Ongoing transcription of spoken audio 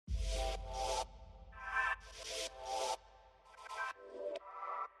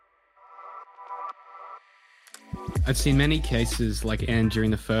I've seen many cases like end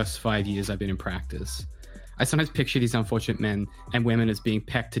during the first 5 years I've been in practice. I sometimes picture these unfortunate men and women as being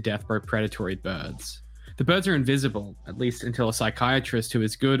pecked to death by predatory birds. The birds are invisible, at least until a psychiatrist who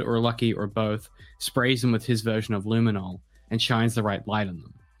is good or lucky or both sprays them with his version of luminol and shines the right light on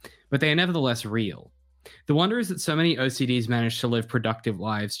them. But they are nevertheless real. The wonder is that so many OCDs manage to live productive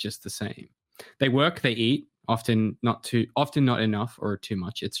lives just the same. They work, they eat, often not enough or too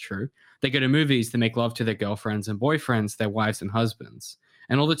much, it's true. They go to movies, they make love to their girlfriends and boyfriends, their wives and husbands.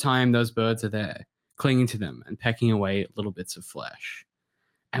 And all the time, those birds are there, clinging to them and pecking away at little bits of flesh.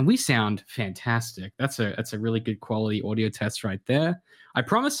 And we sound fantastic. That's a really good quality audio test right there. I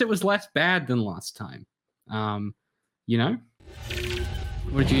promised it was less bad than last time. You know?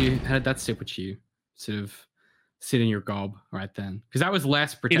 How did that sit with you? Sort of sit in your gob right then? Because that was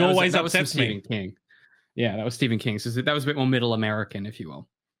less pretend. It always that was upsets me. Stephen King. Yeah, that was Stephen King. So that was a bit more middle American, if you will.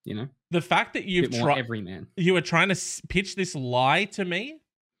 You know? The fact that you were trying to pitch this lie to me,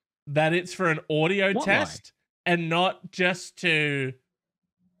 that it's for an audio test and not just to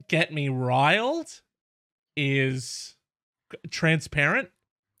get me riled, is transparent,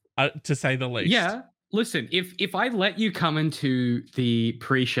 to say the least. Yeah. Listen, if I let you come into the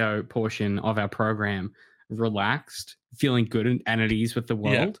pre-show portion of our program relaxed, feeling good and at ease with the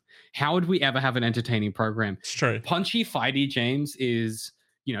world, how would we ever have an entertaining program? It's true. Punchy, fighty James is,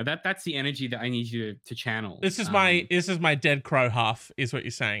 that's the energy that I need you to channel. This is my dead crow huff, is what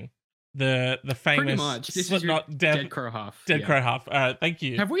you're saying. The famous pretty much. This is your dead crow huff. Dead crow huff. Thank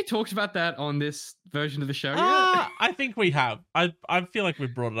you. Have we talked about that on this version of the show yet? I think we have. I feel like we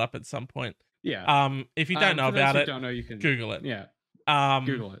brought it up at some point. Yeah. If you don't know about it, you can Google it. Yeah.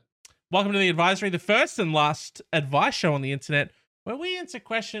 Google it. Welcome to The Advisory, the first and last advice show on the internet, where we answer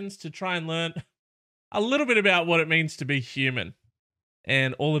questions to try and learn a little bit about what it means to be human.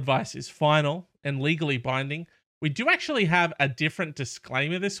 And all advice is final and legally binding. We do actually have a different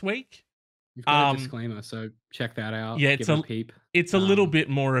disclaimer this week. You've got a disclaimer, so check that out. Yeah, Give it a peep. It's a little bit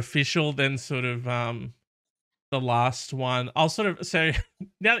more official than sort of the last one. So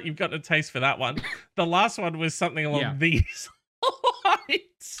now that you've gotten a taste for that one, the last one was something along these lines.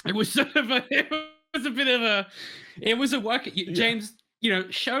 It was a work. James,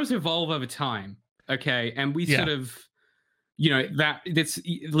 shows evolve over time. Okay. And we sort of,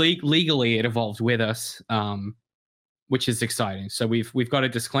 legally it evolved with us, which is exciting. So we've got a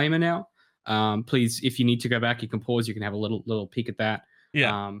disclaimer now. Please, if you need to go back, you can pause. You can have a little peek at that.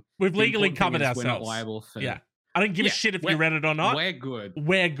 Yeah. We've legally covered ourselves. We're not liable for. Yeah. I don't give a shit if you read it or not. We're good.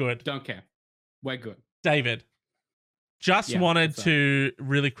 We're good. Don't care. We're good. David, just wanted to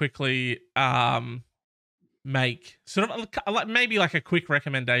really quickly make sort of maybe like a quick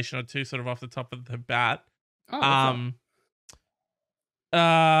recommendation or two sort of off the top of the bat. I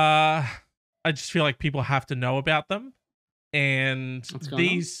just feel like people have to know about them. And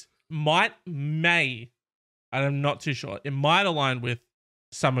these may, and I'm not too sure, it might align with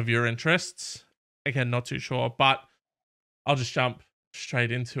some of your interests. Again, not too sure, but I'll just jump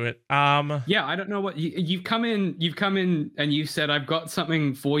straight into it. I don't know what you've come in and you've said I've got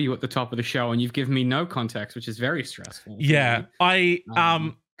something for you at the top of the show, and you've given me no context, which is very stressful. Yeah,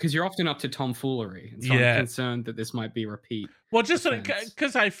 because you're often up to tomfoolery, and so I'm concerned that this might be repeat. Well, just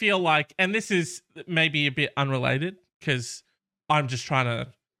because I feel like, and this is maybe a bit unrelated, because I'm just trying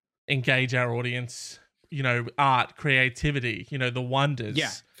to engage our audience. Art, creativity, the wonders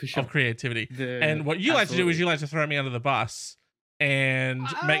of creativity. And what you like to do is you like to throw me under the bus and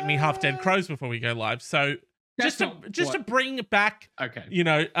make me huff dead crows before we go live. So just to bring back,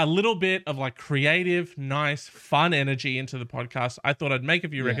 a little bit of like creative, nice, fun energy into the podcast, I thought I'd make a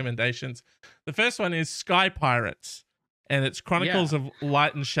few recommendations. The first one is Sky Pirates, and it's Chronicles of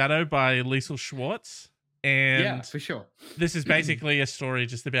Light and Shadow by Liesl Schwartz. And for sure. This is basically a story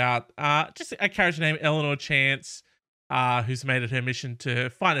just about just a character named Eleanor Chance, who's made it her mission to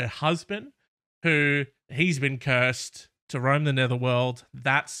find her husband, who he's been cursed to roam the netherworld.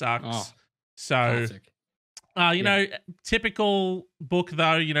 That sucks. Typical book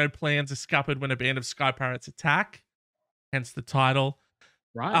though, plans are scuppered when a band of sky pirates attack, hence the title.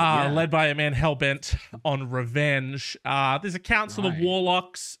 Right. Led by a man hell-bent on revenge. There's a council of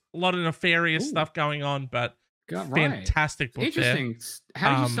warlocks, a lot of nefarious stuff going on, but fantastic book. Interesting. There.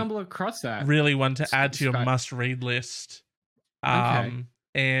 How did you stumble across that? Really one to add to your must-read list. And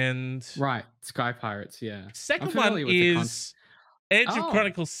Sky Pirates, yeah. Second one is Edge of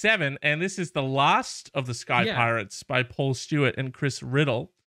Chronicles 7, and this is the last of the Sky Pirates by Paul Stewart and Chris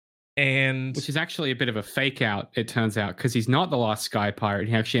Riddle. Which is actually a bit of a fake out, it turns out, because he's not the last Sky Pirate.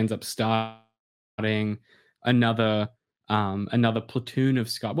 He actually ends up starting another platoon of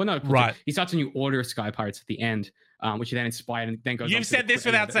Sky. Well, no, he starts a new order of Sky Pirates at the end. which then inspired and then goes on You've said this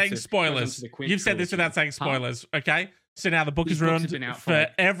without saying spoilers. You've said this without saying spoilers, okay? So now the book is ruined for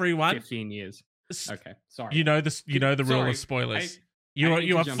like everyone. 15 years. Okay, sorry. You know this. You know the rule of spoilers.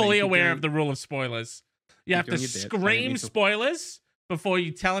 You are fully aware of the rule of spoilers. You have to scream spoilers before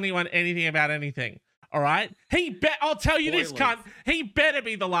you tell anyone anything about anything. All right? I'll tell you this, cunt. He better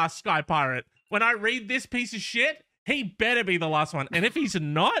be the last Sky Pirate. When I read this piece of shit, he better be the last one. And if he's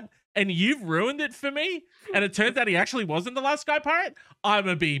not, and you've ruined it for me, and it turns out he actually wasn't the last Sky Pirate, I'm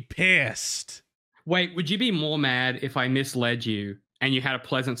gonna be pissed. Wait, would you be more mad if I misled you and you had a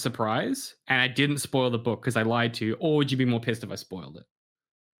pleasant surprise and I didn't spoil the book because I lied to you, or would you be more pissed if I spoiled it?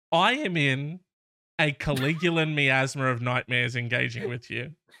 I am in a Caligulan miasma of nightmares engaging with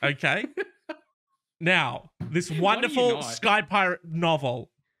you. Okay? Now, this wonderful Sky Pirate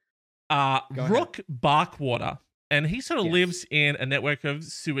novel, Rook Barkwater, and he sort of lives in a network of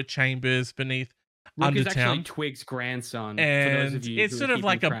sewer chambers beneath Rook Undertown. Is actually Twig's grandson. And for those of you it's sort of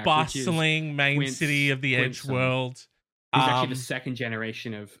like a bustling main city of the Edge world. He's actually the second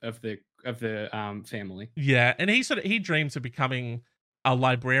generation of the family. Yeah, and he dreams of becoming a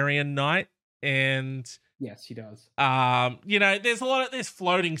librarian knight, and yes, he does. There's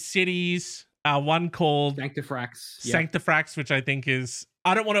floating cities. One called Sanctifrax, which I think is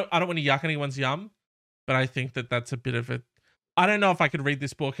I don't want to yuck anyone's yum, but I think that's a bit of a. I don't know if I could read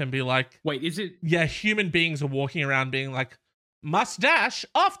this book and be like, wait, is it? Yeah, human beings are walking around being like, must dash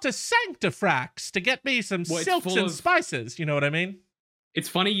off to Sanctifrax to get me some silks and spices. You know what I mean? It's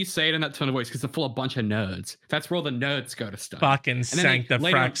funny you say it in that tone of voice because they're full of a bunch of nerds. That's where all the nerds go to study. Fucking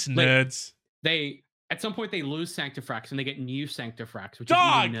Sanctifrax nerds. They at some point they lose Sanctifrax and they get new Sanctifrax, which is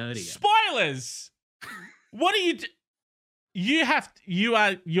even nerdier. Spoilers. What are you?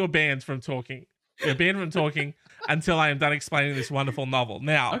 You're banned from talking. You're banned from talking until I am done explaining this wonderful novel.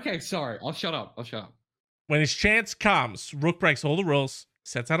 Now, okay, sorry, I'll shut up. When his chance comes, Rook breaks all the rules,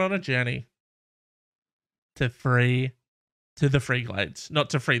 sets out on a journey to the free glades. Not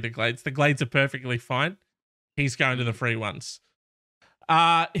to free the glades. The glades are perfectly fine. He's going to the free ones.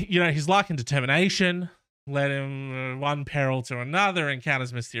 His luck and determination led him one peril to another,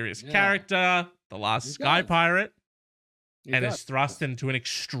 encounters mysterious character, the last Sky Pirate, and is thrust into an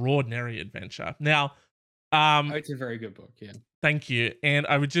extraordinary adventure. Now, it's a very good book, yeah. Thank you. And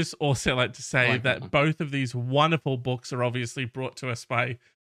I would just also like to say that both of these wonderful books are obviously brought to us by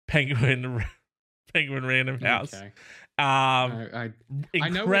Penguin Random House. Okay.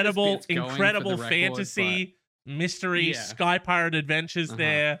 Incredible fantasy, mystery, Sky Pirate adventures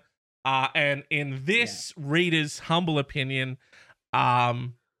there. And in this reader's humble opinion,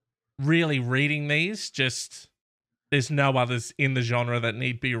 really reading these, there's no others in the genre that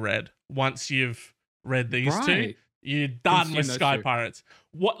need be read. Once you've read these two, you're done with Sky Pirates.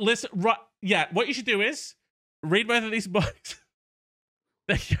 What you should do is read both of these books.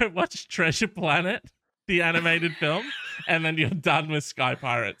 Then go watch Treasure Planet, the animated film, and then you're done with Sky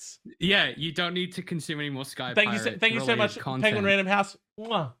Pirates. Yeah, you don't need to consume any more Sky Pirates. Thank you so much, content. Penguin Random House.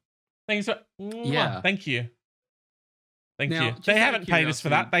 Mwah. Thank you so. Mwah. Yeah. Thank you. Thank you. They haven't paid us for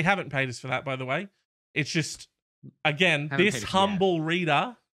that. They haven't paid us for that, by the way. It's just, again, this humble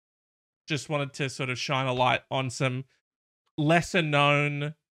reader just wanted to sort of shine a light on some lesser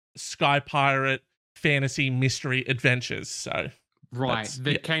known Sky Pirate fantasy mystery adventures. So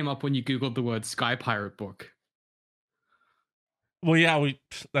that came up when you Googled the word Sky Pirate book. Well, yeah,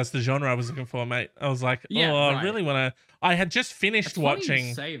 that's the genre I was looking for, mate. I was like, I really want to. I had just finished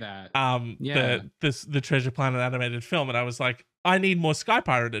watching say that. The Treasure Planet animated film, and I was like, I need more Sky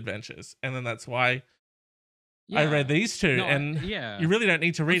Pirate adventures, and then that's why I read these two. You really don't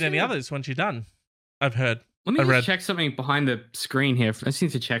need to read any others once you're done. I've heard. Let me just check something behind the screen here. I just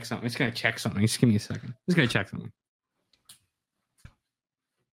need to check something. I'm just going to check something. Just give me a second. I'm just going to check something.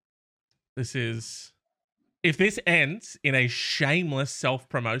 If this ends in a shameless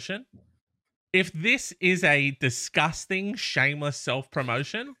self-promotion, if this is a disgusting, shameless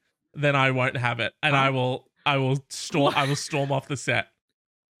self-promotion, then I won't have it, and I will storm off the set.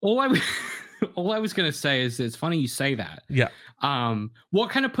 All I was going to say is it's funny you say that. Yeah. What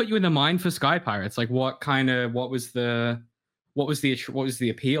kind of put you in the mind for Sky Pirates? Like what was the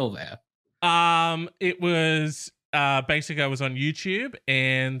appeal there? It was basically I was on YouTube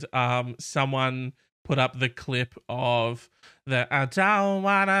and someone put up the clip of the I don't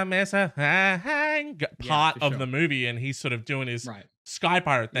wanna miss a thing part of the movie, and he's sort of doing his Sky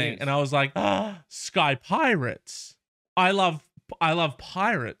Pirate thing, and I was like, Sky Pirates. I love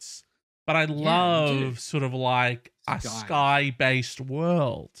pirates, but I love sort of like a sky-based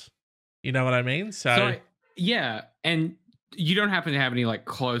world. You know what I mean? So and you don't happen to have any like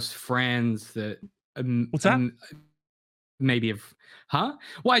close friends that what's that? maybe have, huh?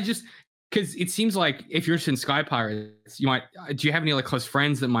 Well, I just because it seems like if you're interested in Sky Pirates, you might. Do you have any like close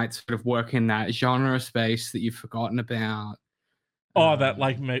friends that might sort of work in that genre space that you've forgotten about? Oh, that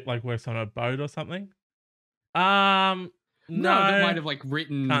like works on a boat or something. No, No, that might have like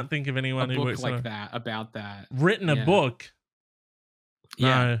written can't think of a anyone who book works like on that about that. written a Yeah. book.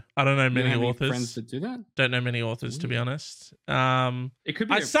 Yeah, No, I don't know you many have any authors. friends that do that. Don't know many authors, to be honest. It could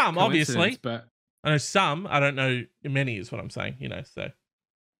be some, obviously. but I know some. I don't know many. Is what I'm saying. So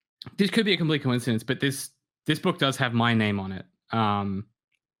this could be a complete coincidence. But this book does have my name on it, and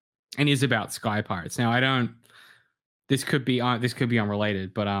is about Sky Pirates. Now, I don't. This could be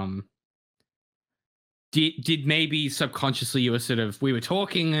unrelated, but did maybe subconsciously you were we were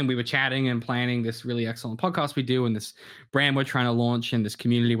talking and we were chatting and planning this really excellent podcast we do and this brand we're trying to launch and this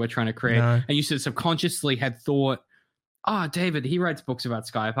community we're trying to create, No. and you sort of subconsciously had thought, oh, David, he writes books about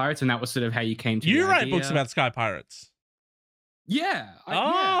Sky Pirates, and that was sort of how you came to you the write idea. books about Sky Pirates. Yeah.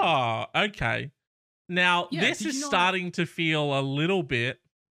 Okay. Now Yeah, this did is you not- starting to feel a little bit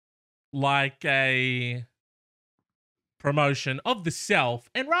like a promotion of the self,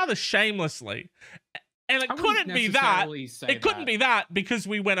 and rather shamelessly. And it I wouldn't couldn't be that. necessarily say It couldn't that. be that because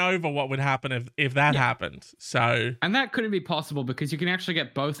we went over what would happen if that happened. So And that couldn't be possible because you can actually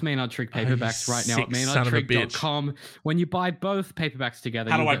get both Maynard Trig Oh, you paperbacks right now at sick son of a maynardtrig.com. When you buy both paperbacks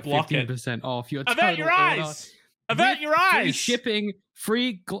together, How do you'll I get block it? 15% off your avert total your order. eyes. Avert With your eyes. Free shipping,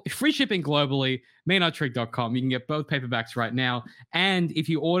 free shipping globally, maynardtrig.com. You can get both paperbacks right now. And if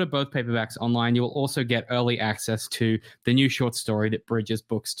you order both paperbacks online, you will also get early access to the new short story that bridges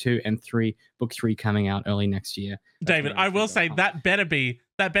books 2 and 3, book 3 coming out early next year. That's David, I will say maynardtrig.com.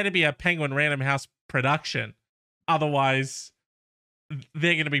 that better be a Penguin Random House production. Otherwise,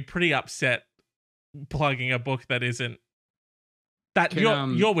 they're going to be pretty upset plugging a book that isn't. That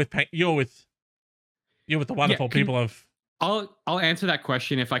you're with the wonderful people of. I'll answer that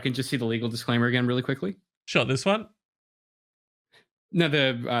question if I can just see the legal disclaimer again really quickly. Sure, this one. No,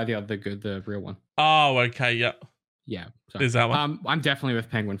 the real one. Oh, okay, yeah. Yeah, Is that one? I'm definitely with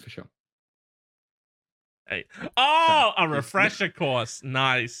Penguin for sure. Hey. Oh, a refresher course.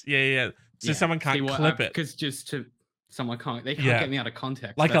 Nice. Yeah. So someone can't clip it because someone can't get me out of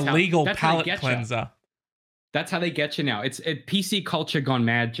context. like a legal palate cleanser. That's how they get you now. It's PC culture gone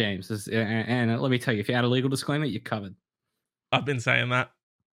mad, James. And let me tell you, if you add a legal disclaimer, you're covered. I've been saying that.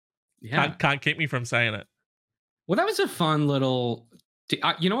 Yeah, can't keep me from saying it. Well, that was a fun little.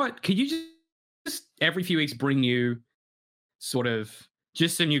 You know what? Could you just every few weeks bring you sort of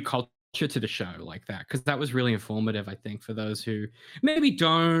just a new culture to the show like that? Because that was really informative, I think, for those who maybe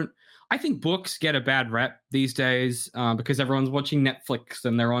don't. I think books get a bad rep these days because everyone's watching Netflix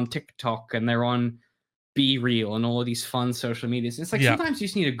and they're on TikTok and they're on Be Real and all of these fun social medias. It's like sometimes you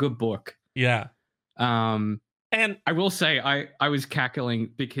just need a good book. Yeah. And I will say I was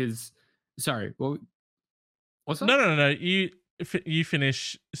cackling because sorry, well, what's that? No. You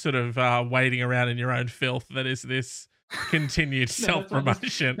finish sort of wading around in your own filth that is this continued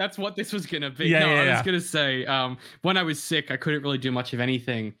self-promotion. That's what this was gonna be. Yeah, I was gonna say when I was sick, I couldn't really do much of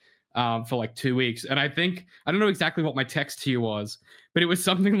anything for like 2 weeks. And I don't know exactly what my text to you was, but it was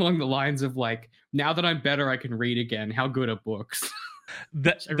something along the lines of like, now that I'm better, I can read again. How good are books?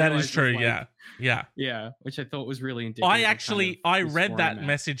 That is true. Like, yeah. Which I thought was really indicative. I read that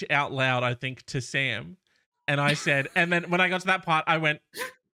message out loud, I think, to Sam, and I said, and then when I got to that part, I went,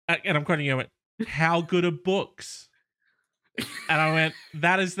 and I'm quoting you, I went, "How good are books?" And I went,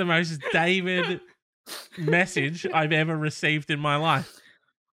 "That is the most David message I've ever received in my life."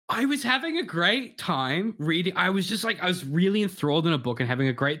 I was having a great time reading. I was really enthralled in a book and having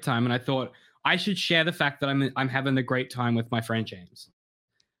a great time, and I thought I should share the fact that I'm having a great time with my friend James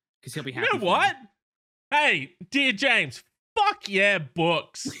because he'll be happy. You know what? Hey, dear James, fuck yeah,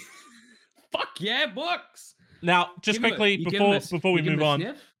 books. Fuck yeah, books. Now, just quickly before we move on,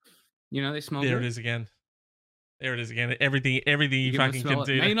 sniff? You know they smell. There good. it is again. Everything you fucking can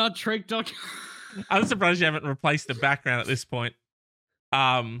do. maynardtrig.com. I'm surprised you haven't replaced the background at this point.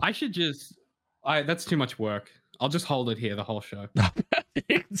 I should just. That's too much work. I'll just hold it here the whole show.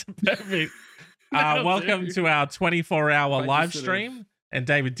 It's perfect. Welcome to our 24-hour live stream. And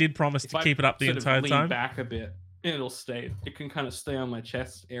David did promise to keep it up the entire time. Back a bit, it'll stay. It can kind of stay on my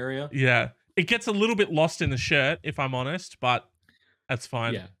chest area. Yeah, it gets a little bit lost in the shirt, if I'm honest, but that's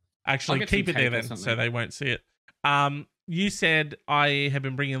fine. Yeah, actually, keep it there then, so they won't see it. You said I have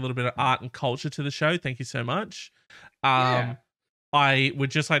been bringing a little bit of art and culture to the show. Thank you so much. I would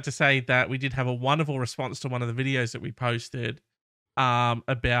just like to say that we did have a wonderful response to one of the videos that we posted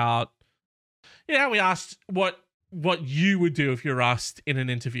about, we asked what you would do if you're asked in an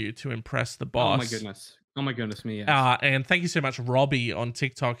interview to impress the boss. Oh my goodness. Oh my goodness me, yes. And thank you so much, Robbie on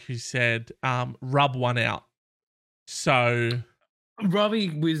TikTok, who said, rub one out. So Robbie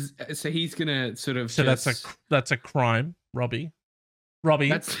was so he's gonna sort of that's a crime, Robbie. Robbie,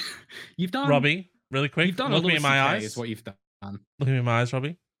 that's you've done Robbie, really quick. you've done a Look me Louis in my C.K. eyes. is what you've done. Look me in my eyes,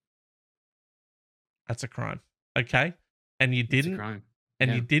 Robbie. That's a crime. Okay? And you It's a didn't crime. and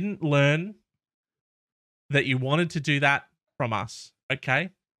Yeah. you didn't learn that you wanted to do that from us. Okay?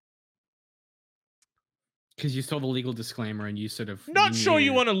 Because you saw the legal disclaimer and you sort of Not sure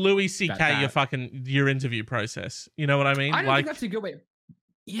you knew want to Louis C.K. that- your interview process. You know what I mean? I don't think that's a good way.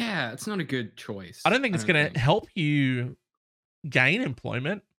 Yeah, it's not a good choice. I don't think it's going to help you gain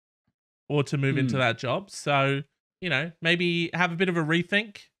employment or to move into that job. So, maybe have a bit of a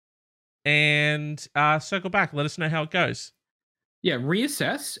rethink and circle back. Let us know how it goes. Yeah,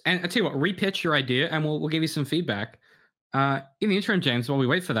 reassess. And I tell you what, repitch your idea and we'll give you some feedback. In the interim, James, while we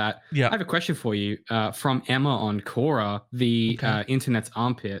wait for that, Yeah. I have a question for you from Emma on Quora, the internet's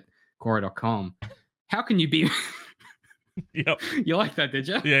armpit, Quora.com. How can you be... Yep. You like that, did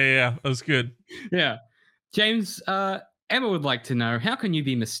you? Yeah. That was good. Yeah. James, Emma would like to know, how can you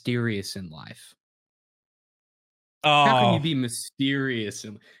be mysterious in life? How can you be mysterious?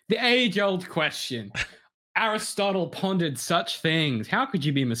 The age-old question. Aristotle pondered such things. How could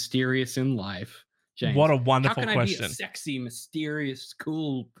you be mysterious in life, James? What a wonderful question. How can I be a sexy, mysterious,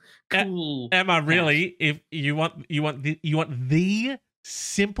 cool? Emma, really, if you want the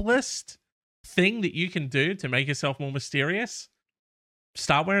simplest thing that you can do to make yourself more mysterious,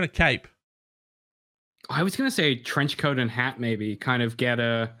 start wearing a cape. I was gonna say trench coat and hat, maybe. Kind of get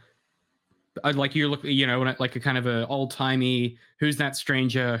like you look, like a kind of a old timey, who's that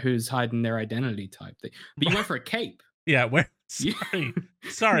stranger who's hiding their identity type thing. But you went for a cape. Yeah,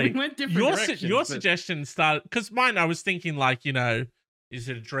 sorry. We went different directions. Your suggestion started because mine. I was thinking like, you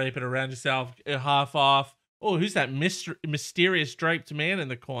sort of drape it around yourself, half off. Oh, who's that mysterious draped man in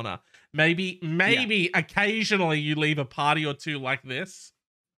the corner? Maybe occasionally you leave a party or two like this.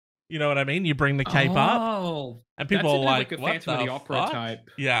 You know what I mean? You bring the cape up, and people are like, a "What Phantom of the Opera fuck?" type.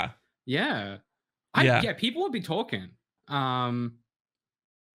 Yeah. People would be talking.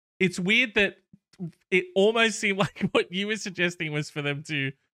 It's weird that it almost seemed like what you were suggesting was for them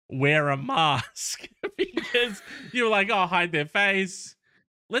to wear a mask because you were like, "Oh, hide their face."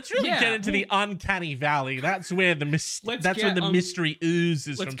 Let's really get into the uncanny valley. That's where the mystery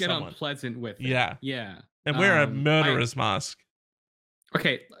oozes from someone. Let's get unpleasant with it. Yeah. And wear a murderer's mask.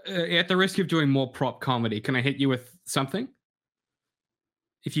 Okay, at the risk of doing more prop comedy, can I hit you with something?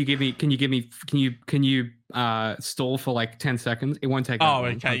 If you can you stall for like 10 seconds? It won't take that long.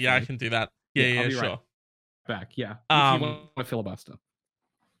 Okay. Hopefully. Yeah, I can do that. Yeah, sure. Right back. Yeah. If you want a filibuster.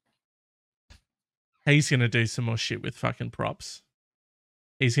 He's going to do some more shit with fucking props.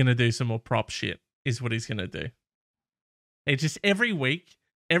 He's going to do some more prop shit is what he's going to do. It's just every week.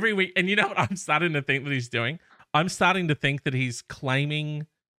 And you know what I'm starting to think that he's doing? I'm starting to think that he's claiming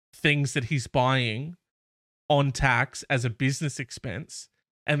things that he's buying on tax as a business expense.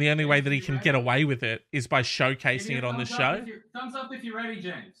 And the only way that he can get away with it is by showcasing it on the show. Thumbs up if you're ready,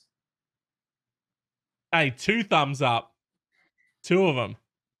 James. Hey, 2 thumbs up. 2 of them.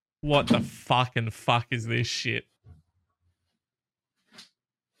 What the fucking fuck is this shit?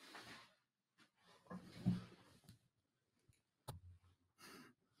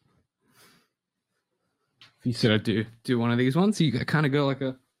 If you sort of do one of these ones, you kind of go like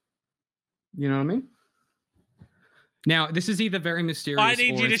a, you know what I mean? Now, this is either very mysterious. I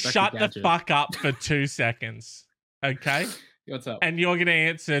need you to shut the fuck up for 2 seconds, okay? What's up? And you're gonna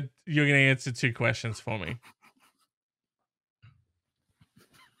answer 2 questions for me.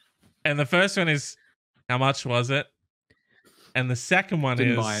 And the first one is, how much was it? And the second one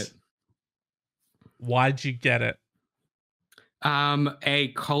Didn't buy it. Why'd you get it?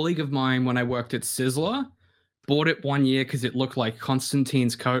 A colleague of mine, when I worked at Sizzler, bought it one year because it looked like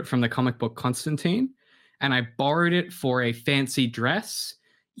Constantine's coat from the comic book Constantine. And I borrowed it for a fancy dress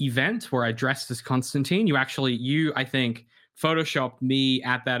event where I dressed as Constantine. You, I think, photoshopped me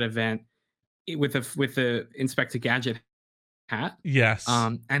at that event with the Inspector Gadget hat. Yes.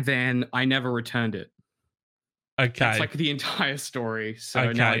 And then I never returned it. Okay. That's like the entire story.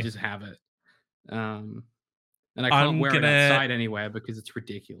 So now I just have it. And I can't wear it outside anywhere because it's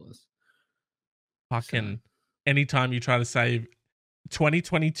ridiculous. Anytime you try to save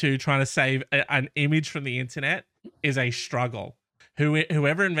 2022, trying to save an image from the internet is a struggle.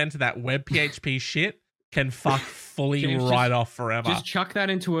 Whoever invented that web PHP shit can fuck fully James, right off forever. Just chuck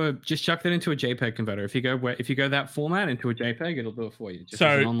that into a JPEG converter. If you go that format into a JPEG, it'll do it for you. Just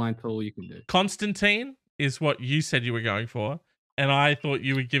as an online tool you can do. Constantine is what you said you were going for, and I thought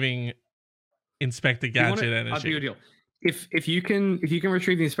you were giving Inspector Gadget I'll do a energy. deal. If you can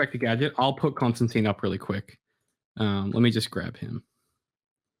retrieve the Inspector Gadget, I'll put Constantine up really quick. Let me just grab him.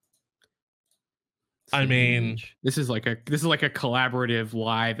 I mean, this is like a collaborative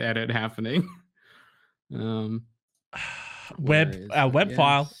live edit happening. web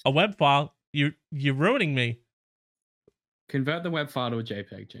file. You're ruining me. Convert the web file to a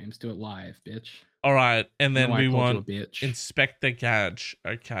JPEG, James. Do it live, bitch. All right, and then we want bitch. Inspector Gadget.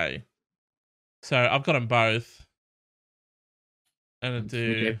 Okay, so I've got them both. And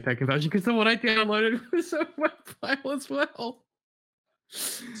do JPEG conversion because the one I downloaded was a web file as well.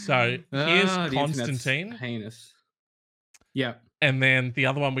 So here's Constantine. Heinous. Yeah. And then the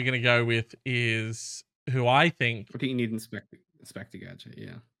other one we're going to go with is who I think. I think you need Inspector Gadget,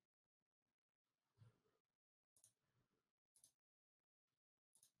 yeah.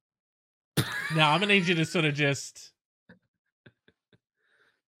 Now, I'm going to need you to sort of just...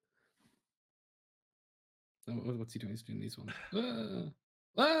 What's he doing? He's doing these ones.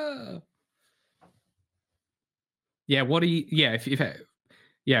 Yeah, what do you... Yeah,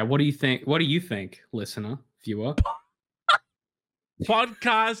 what do you think? What do you think, listener, viewer?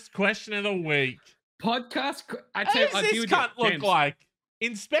 Podcast question of the week. Podcast... How does this cunt look like?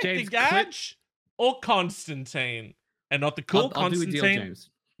 Inspector Gadget or Constantine? And not the cool Constantine. I'll do a deal, James.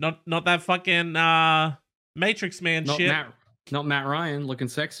 Not that fucking Matrix man shit. Not Matt Ryan looking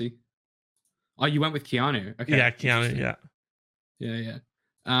sexy. Oh, you went with Keanu. Okay. Yeah, Keanu, yeah. Yeah.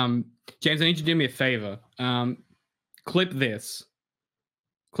 James, I need you to do me a favor. Clip this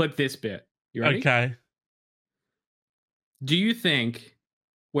bit. You ready? Okay. Do you think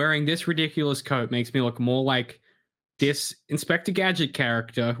wearing this ridiculous coat makes me look more like this Inspector Gadget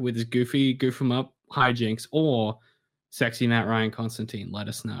character with his goofy goof 'em up hijinks or sexy Matt Ryan Constantine? Let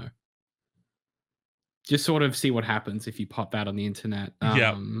us know. Just sort of see what happens if you pop that on the internet.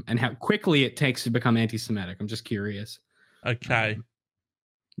 And how quickly it takes to become anti-Semitic. I'm just curious. Okay.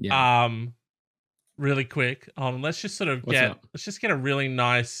 Really quick. Let's just sort of let's just get a really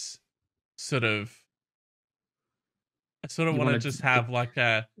nice sort of... I sort of want to just have like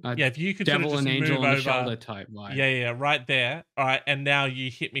a if you could devil sort of just and angel move on the over. shoulder type vibe. Yeah, right there. All right, and now you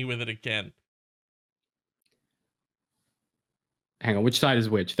hit me with it again. Hang on, which side is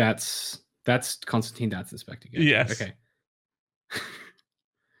which? That's Constantine, that's Inspector Gadget. Yes. Okay.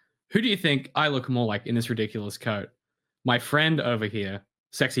 Who do you think I look more like in this ridiculous coat? My friend over here,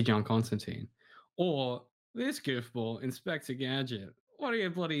 sexy John Constantine, or this goofball, Inspector Gadget? What do you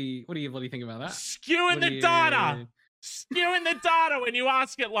bloody think about that? Skewing the data when you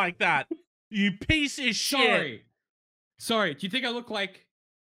ask it like that. You piece of shit. Sorry. Do you think I look like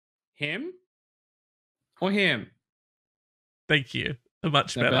him or him? Thank you.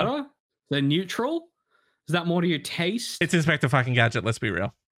 Much better. They're neutral. Is that more to your taste? It's Inspector fucking Gadget. Let's be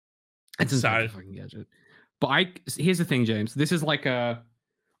real. It's Inspector fucking Gadget. But here's the thing, James. This is like I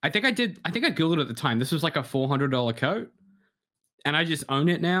think I googled it at the time. This was like a $400 coat, and I just own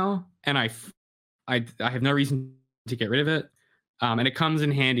it now. And I have no reason to get rid of it. And it comes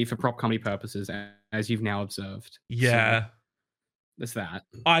in handy for prop comedy purposes, as you've now observed. Yeah, so that's that.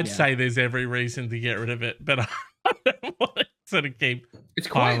 I'd say there's every reason to get rid of it, but I don't want to sort of keep. It's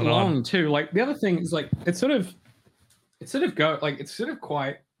quite long too. Like the other thing is like it's sort of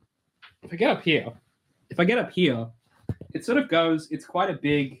quite. If I get up here, it sort of goes. It's quite a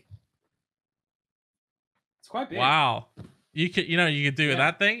big. It's quite big. Wow, you could do with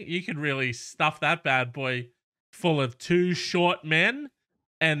that thing. You could really stuff that bad boy full of two short men,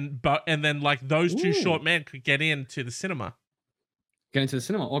 and then like those two short men could get into the cinema. Get into the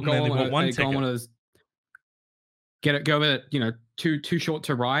cinema, or go on one of those. Go with it. Too short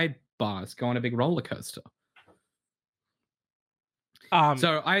to ride bars. Go on a big roller coaster.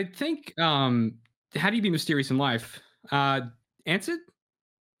 So I think, how do you be mysterious in life? Answered?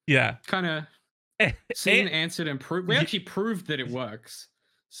 Yeah. Kind of seen, answered, and proved. We actually proved that it works.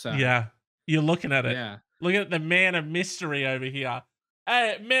 So yeah, you're looking at it. Yeah. Look at the man of mystery over here.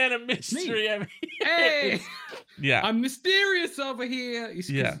 Hey, man of mystery over here. Hey, yeah, I'm mysterious over here.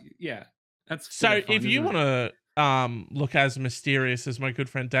 Yeah. That's so. Fun, if you want to look as mysterious as my good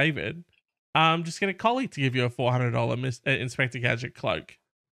friend David, just get a colleague to give you a $400 Inspector Gadget cloak,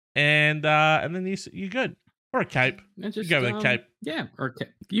 and then you're good. Or a cape. Just, you go with a cape. Yeah, or a cape.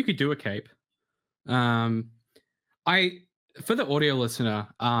 You could do a cape. For the audio listener,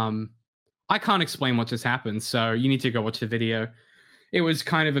 I can't explain what just happened, so you need to go watch the video. It was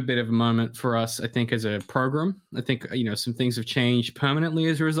kind of a bit of a moment for us, I think, as a program. I think, some things have changed permanently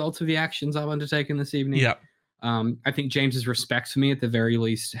as a result of the actions I've undertaken this evening. Yeah. I think James's respect for me, at the very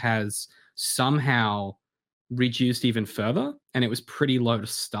least, has somehow reduced even further, and it was pretty low to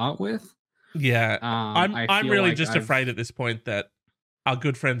start with. Yeah, I I'm feel really like just afraid at this point that our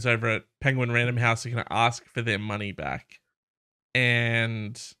good friends over at Penguin Random House are going to ask for their money back,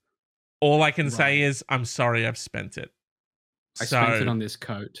 and all I can say Right. is I'm sorry, I've spent it. I spent it on this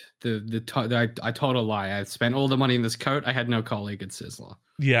coat. I told a lie. I spent all the money in this coat. I had no colleague at Sizzler.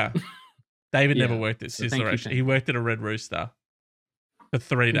 Yeah, David never Yeah. worked at So Sizzler. Actually, he worked at a Red Rooster for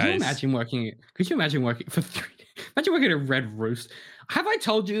 3 Could you days. imagine working? Could you imagine working for 3? Imagine working at a Red Rooster. Have I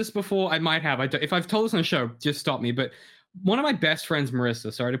told you this before? I might have. If I've told this on the show, just stop me. But one of my best friends,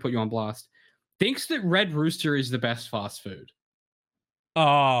 Marissa, sorry to put you on blast, thinks that Red Rooster is the best fast food.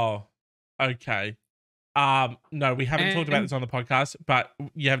 Oh, okay. No, we haven't talked about this on the podcast, but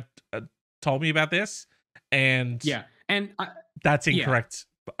you have told me about this, and yeah, and that's incorrect.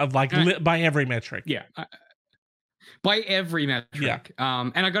 Yeah. By every metric. Yeah. By every metric.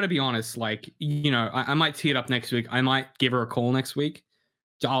 Yeah. And I got to be honest, like, I might tee it up next week. I might give her a call next week.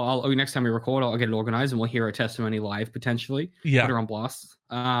 I'll next time we record, I'll get it organized and we'll hear her testimony live potentially. Yeah. Put her on blast.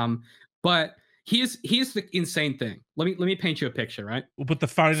 But here's the insane thing. Let me paint you a picture, right? We'll put the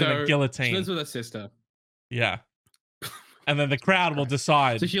phone in a guillotine. She lives with her sister. Yeah. And then the crowd will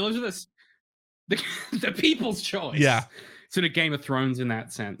decide. So she lives with us. The people's choice. Yeah. Sort of Game of Thrones in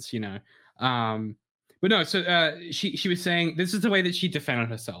that sense, But no, so she was saying this is the way that she defended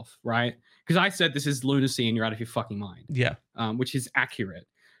herself, right? Because I said this is lunacy and you're out of your fucking mind. Yeah. Which is accurate.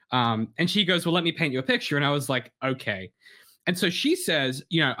 And she goes, well, let me paint you a picture. And I was like, okay. And so she says,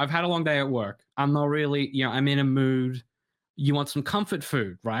 I've had a long day at work. I'm not really, I'm in a mood. You want some comfort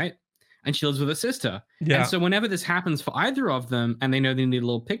food, right? And she lives with her sister. Yeah. And so whenever this happens for either of them and they know they need a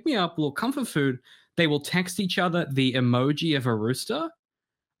little pick-me-up, a little comfort food, they will text each other the emoji of a rooster.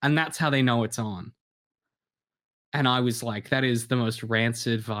 And that's how they know it's on. And I was like, that is the most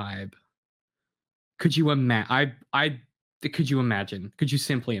rancid vibe. Could you imagine? Could you imagine? Could you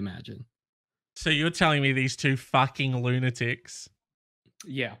simply imagine? So you're telling me these two fucking lunatics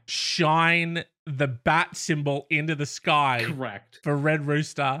shine the bat symbol into the sky. Correct. For Red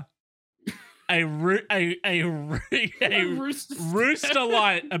Rooster. A rooster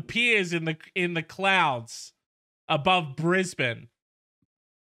light appears in the clouds above Brisbane.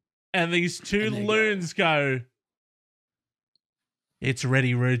 And these two loons go, it's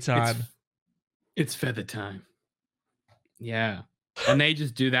ready roo time. It's feather time. Yeah. And they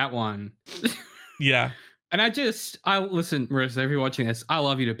just do that one. Yeah. And I listen, Marissa, if you're watching this, I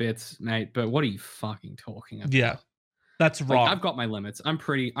love you to bits, mate, but what are you fucking talking about? Yeah. That's wrong. I've got my limits. I'm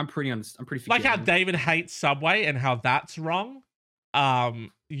pretty forgiving. Like how David hates Subway and how that's wrong.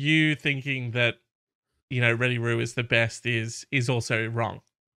 You thinking that, Ready Roo is the best is also wrong.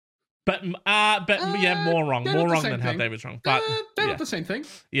 But more wrong than how David's wrong. But they're not the same thing.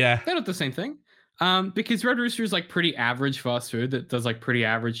 Yeah. They're not the same thing. Because Red Rooster is like pretty average fast food that does like pretty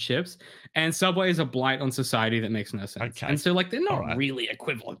average chips, and Subway is a blight on society that makes no sense. Okay. And so like they're not really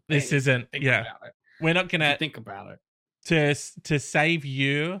equivalent. This isn't. Yeah. We're not gonna think about it. To save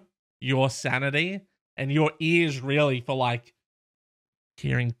you, your sanity, and your ears really for like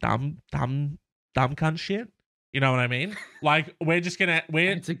hearing dumb cunt shit. You know what I mean? Like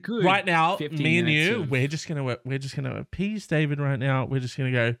it's a good right now, me and you, we're just gonna appease David right now. We're just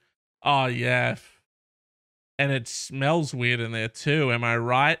gonna go, oh yeah, and it smells weird in there too. Am I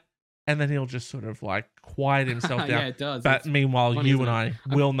right? And then he'll just sort of like quiet himself down. Yeah, it does. But meanwhile, you and I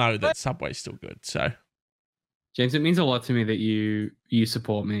will know that Subway's still good. So, James, it means a lot to me that you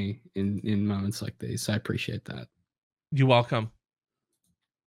support me in moments like these. I appreciate that. You're welcome.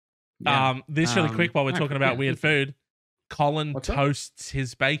 Yeah. This really quick while we're talking about weird food. Colin toasts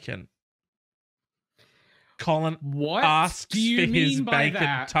his bacon. Colin asks for his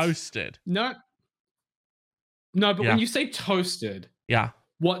bacon toasted. No, but when you say toasted,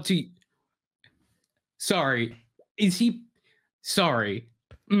 what do you... Sorry, is he... Sorry.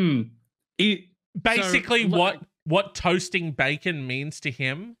 Basically, what toasting bacon means to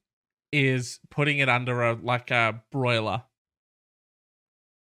him is putting it under a broiler.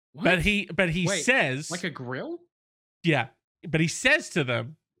 What? But he says like a grill. Yeah, but he says to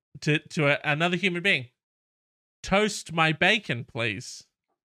them to another human being, "Toast my bacon, please."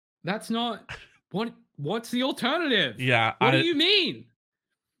 That's not what. What's the alternative? Yeah, what do you mean?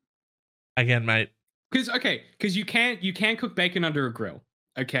 Again, mate. Because you can't cook bacon under a grill.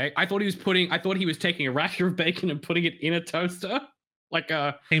 Okay, I thought he was taking a rasher of bacon and putting it in a toaster,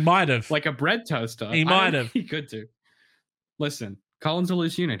 he might have like a bread toaster. He might have. He could do. Listen. Colin's a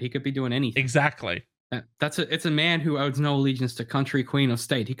loose unit. He could be doing anything. Exactly. It's a man who owes no allegiance to country, queen, or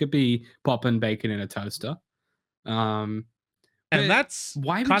state. He could be popping bacon in a toaster. And that's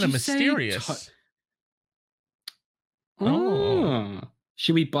kind of mysterious.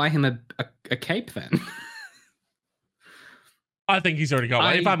 Should we buy him a cape then? I think he's already got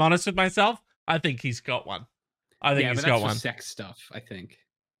one. If I'm honest with myself, I think he's got one. I think he's got one. For sex stuff, I think.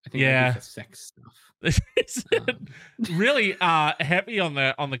 Yeah, for sex stuff. It's really heavy on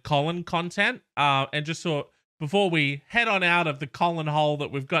the Colin content. And just before we head on out of the Colin hole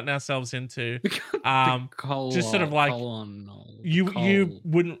that we've gotten ourselves into, just sort of like you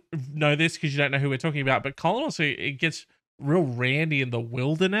wouldn't know this because you don't know who we're talking about, but Colin also, it gets real randy in the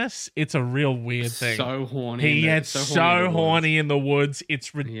wilderness. It's a real weird thing. So horny. He gets so horny in the woods.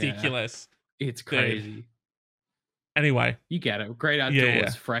 It's ridiculous. Yeah. It's crazy. Dude. Anyway, you get it. Great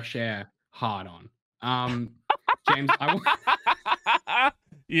outdoors, fresh air, hard on. James,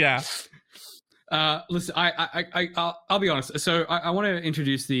 yeah. Listen, I'll be honest. So I want to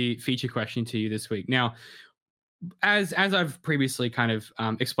introduce the feature question to you this week. Now, as I've previously kind of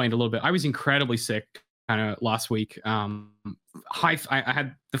explained a little bit, I was incredibly sick kind of last week. I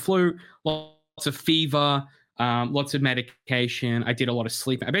had the flu, lots of fever, lots of medication. I did a lot of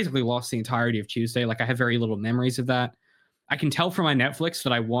sleep. I basically lost the entirety of Tuesday. Like, I have very little memories of that. I can tell from my Netflix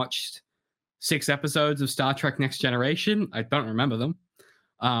that I watched 6 episodes of Star Trek Next Generation. I don't remember them.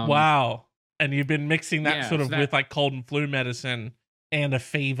 Wow. And you've been mixing that with like cold and flu medicine and a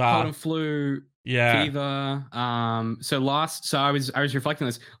fever. Cold and flu, fever. So I was reflecting on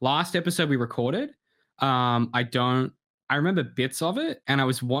this. Last episode we recorded, I remember bits of it, and I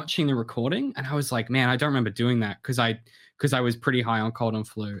was watching the recording and I was like, man, I don't remember doing that because I was pretty high on cold and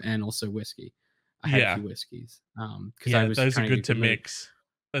flu and also whiskey. I had a few whiskeys. Those are good to mix.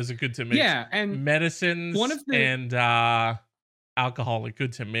 Those are good to mix. Yeah, and medicines and alcohol are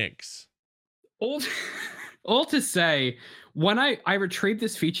good to mix. All to say, when I retrieved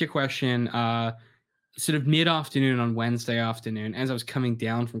this feature question sort of mid-afternoon on Wednesday afternoon as I was coming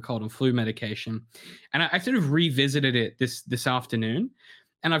down from cold and flu medication, and I sort of revisited it this afternoon,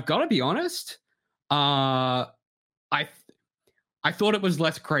 and I've got to be honest, I thought it was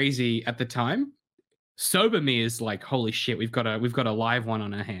less crazy at the time. Sober me is like, holy shit, we've got a live one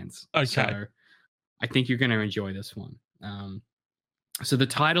on our hands. Okay. So I think you're going to enjoy this one. So the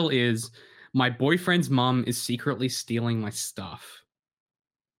title is "My Boyfriend's Mum is Secretly Stealing My Stuff."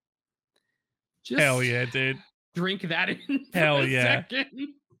 Hell yeah, dude. Drink that in. Hell yeah. Second.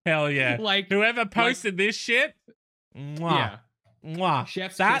 Hell yeah. Like, whoever posted this shit, mwah. Yeah. Mwah.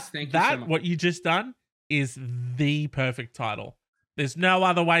 Chef's kiss, thank you so much. What you just done is the perfect title. There's no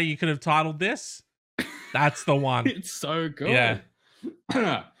other way you could have titled this. That's the one. It's so good. Yeah.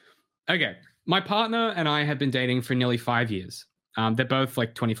 Okay. My partner and I have been dating for nearly 5 years. They're both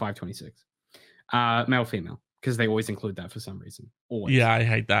like 25, 26. Male, female, because they always include that for some reason. Always. Yeah, I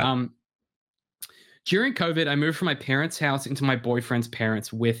hate that. During COVID, I moved from my parents' house into my boyfriend's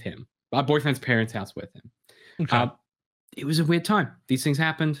parents' with him. My boyfriend's parents' house with him. Okay. It was a weird time. These things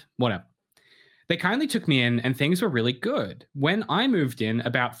happened. Whatever. They kindly took me in, and things were really good. When I moved in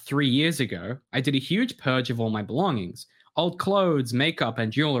about 3 years ago, I did a huge purge of all my belongings. Old clothes, makeup,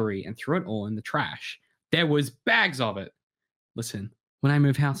 and jewelry, and threw it all in the trash. There was bags of it. Listen, when I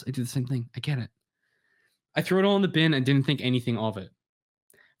move house, I do the same thing. I get it. I threw it all in the bin and didn't think anything of it.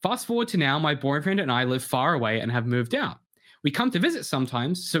 Fast forward to now, my boyfriend and I live far away and have moved out. We come to visit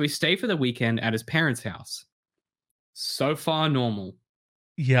sometimes, so we stay for the weekend at his parents' house. So far, normal.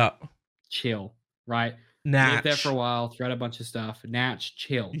 Yeah. Chill, right? Natch. Lived there for a while, threw out a bunch of stuff. Natch,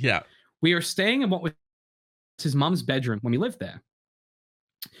 chill. Yeah. We were staying in what was his mom's bedroom when we lived there.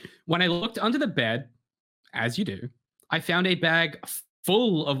 When I looked under the bed, as you do, I found a bag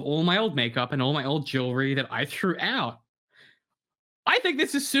full of all my old makeup and all my old jewelry that I threw out. I think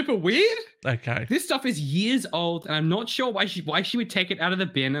this is super weird. Okay. This stuff is years old, and I'm not sure why she would take it out of the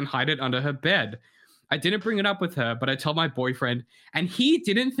bin and hide it under her bed. I didn't bring it up with her, but I told my boyfriend, and he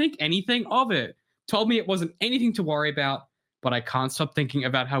didn't think anything of it. Told me it wasn't anything to worry about, but I can't stop thinking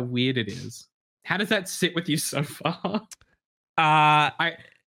about how weird it is. How does that sit with you so far? I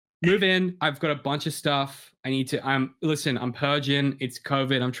move in. I've got a bunch of stuff. I need to. Listen. I'm purging. It's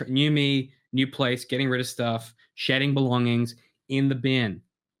COVID. I'm new me, new place, getting rid of stuff, shedding belongings in the bin.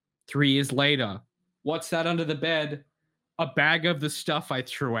 3 years later, what's that under the bed? A bag of the stuff I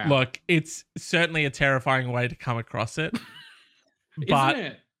threw out. Look, it's certainly a terrifying way to come across it. But Isn't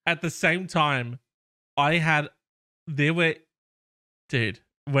it? At the same time, dude,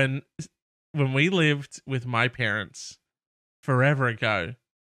 when we lived with my parents forever ago,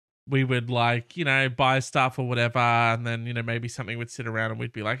 we would buy stuff or whatever, and then, maybe something would sit around and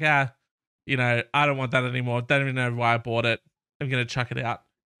we'd be like, I don't want that anymore. Don't even know why I bought it. I'm going to chuck it out.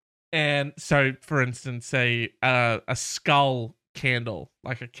 And so, for instance, a skull candle,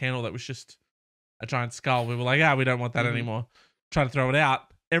 like a candle that was just a giant skull. We were like, we don't want that anymore. trying to throw it out.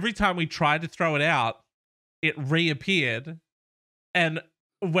 Every time we tried to throw it out, it reappeared. And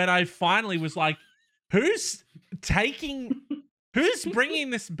when I finally was like, who's bringing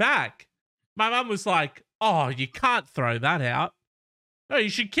this back? My mum was like, oh, you can't throw that out. No, you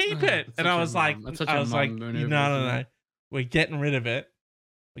should keep it. And I was like, no. We're getting rid of it.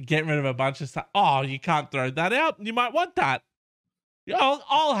 We're getting rid of a bunch of stuff. Oh, you can't throw that out. You might want that.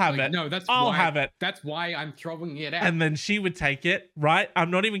 I'll have it. No, I'll have it. That's why I'm throwing it out. And then she would take it, right?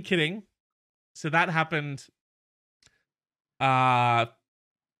 I'm not even kidding. So that happened. I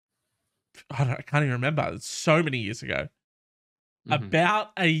can't even remember. It's so many years ago. Mm-hmm.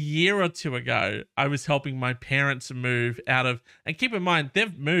 About a year or two ago, I was helping my parents move out of, and keep in mind,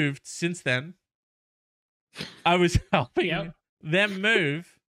 they've moved since then. I was helping them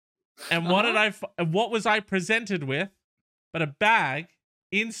move. And what was I presented with? But a bag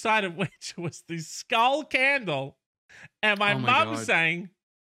inside of which was the skull candle. And my mum saying,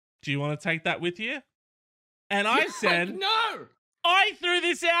 do you want to take that with you? And I said, no! I threw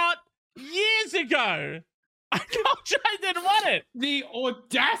this out years ago. I told you I didn't want it. The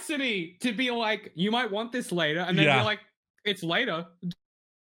audacity to be like, you might want this later. And then you're like, it's later.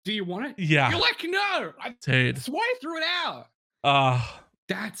 Do you want it? Yeah. You're like, no. Dude. That's why I threw it out.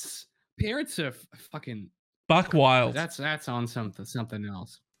 That's, parents are fucking buck wild. That's on something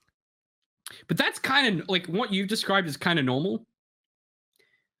else. But that's kind of like what you've described is kind of normal.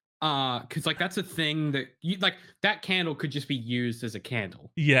 Because like that's a thing that you like, that candle could just be used as a candle.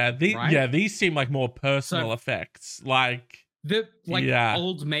 Yeah, these seem like more personal effects. Like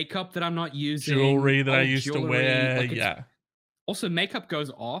old makeup that I'm not using, jewelry that I used to wear. Like also, makeup goes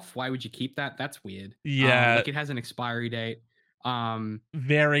off. Why would you keep that? That's weird. Yeah, like it has an expiry date.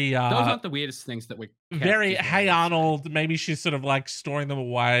 Very. Those aren't the weirdest things that we. Very. Hey Arnold. Maybe she's sort of like storing them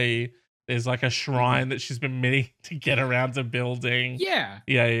away. There's like a shrine that she's been meaning to get around to building. Yeah.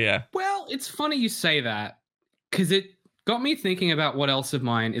 Well, it's funny you say that because it got me thinking about what else of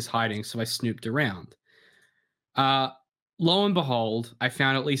mine is hiding. So I snooped around. Lo and behold, I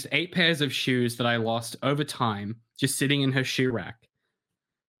found at least 8 pairs of shoes that I lost over time just sitting in her shoe rack.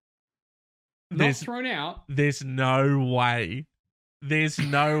 Not thrown out. There's no way. There's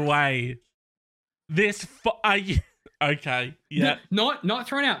no way. Okay. Yeah. Not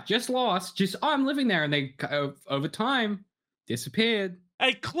thrown out. Just lost. Just I'm living there, and they over time disappeared.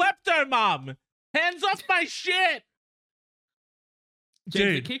 Hey, klepto mom, hands off my shit. Dude,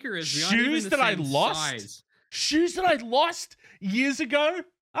 Dude, the kicker is shoes that I lost. Size. Shoes that I lost years ago.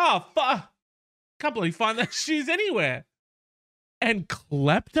 Oh fuck! Can't believe find those shoes anywhere. And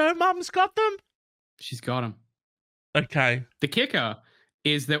klepto mom's got them. She's got them. Okay. The kicker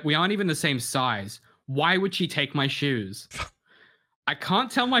is that we aren't even the same size. Why would she take my shoes? I can't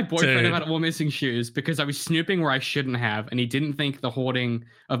tell my boyfriend about all missing shoes because I was snooping where I shouldn't have, and he didn't think the hoarding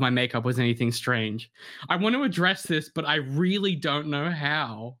of my makeup was anything strange. I want to address this, but I really don't know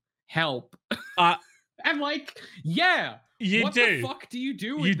how. Help. I'm like, what the fuck do you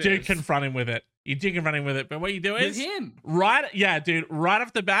do with this? You do confront him with it. But what you do is... With him. Right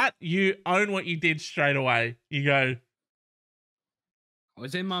off the bat, you own what you did straight away. You go... I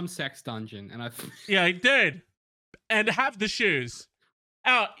was in Mum's sex dungeon, and I... Yeah, dude. And have the shoes.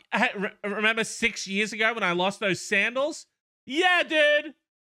 Oh, remember 6 years ago when I lost those sandals? Yeah, dude.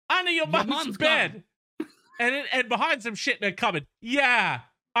 Under your mum's bed. and behind some shit in her cupboard. Yeah.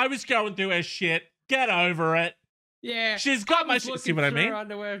 I was going through her shit. Get over it. Yeah. She's got my shit. See what I mean? Her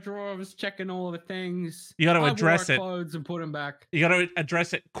underwear drawer. I was checking all the things. You got to address it. Clothes and put them back. You got to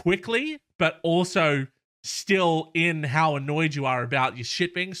address it quickly, but also still in how annoyed you are about your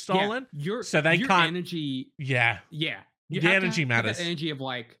shit being stolen. Yeah, so they your can't. Energy. Yeah. The energy matters. The energy of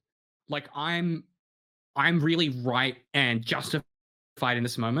like I'm really right and justified in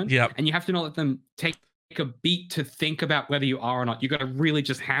this moment. Yep. And you have to not let them take a beat to think about whether you are or not. You got to really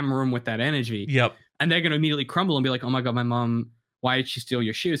just hammer them with that energy. Yep. And they're going to immediately crumble and be like, "Oh my god, my mom, why did she steal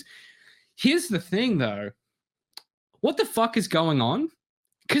your shoes?" Here's the thing, though. What the fuck is going on?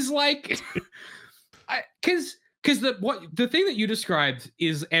 Because like, because the thing that you described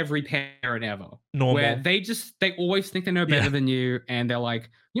is every parent ever. Normal. Where they always think they know better than you, and they're like,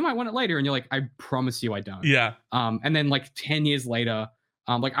 "You might want it later," and you're like, "I promise you, I don't." Yeah. And then like 10 years later,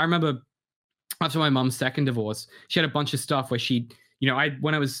 like I remember after my mom's second divorce, she had a bunch of stuff where she,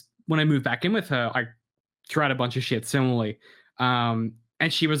 when I moved back in with her, I threw out a bunch of shit similarly. And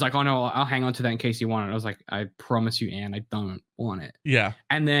she was like, "Oh no, I'll hang on to that in case you want it." I was like, "I promise you, Anne, I don't want it." Yeah.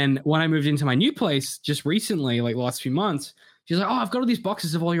 And then when I moved into my new place just recently, like the last few months, she's like, "Oh, I've got all these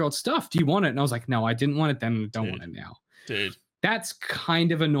boxes of all your old stuff. Do you want it?" And I was like, "No, I didn't want it then. I don't want it now." Dude. That's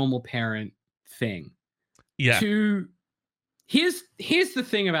kind of a normal parent thing. Yeah. Here's the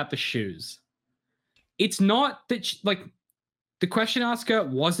thing about the shoes. It's not that like the question asker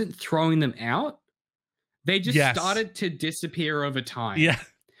wasn't throwing them out. They just started to disappear over time. Yeah.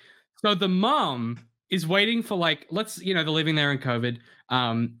 So the mom is waiting for like, they're living there in COVID.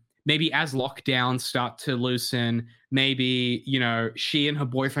 Maybe as lockdowns start to loosen, maybe, she and her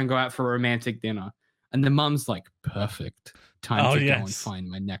boyfriend go out for a romantic dinner. And the mom's like, perfect. Time to go and find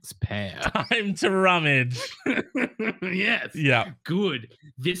my next pair. Time to rummage. Yes. Yeah. Good.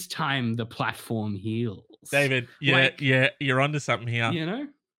 This time the platform heals. David, you're onto something here.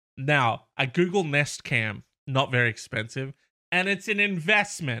 Now, a Google Nest Cam, not very expensive, and it's an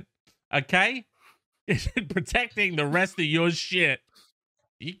investment, okay? It's protecting the rest of your shit.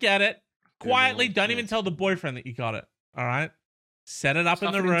 You get it. Quietly, don't even tell the boyfriend that you got it, all right? Set it up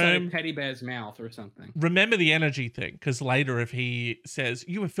in the room. Teddy bear's mouth or something. Remember the energy thing, because later if he says,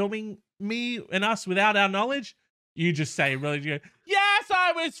 you were filming me and us without our knowledge, you just say, yes,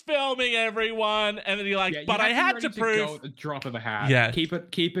 I was filming everyone. And then you're like, but I had to prove. Go at the drop of a hat. Yeah. Keep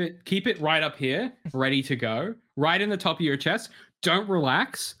it right up here, ready to go. Right in the top of your chest. Don't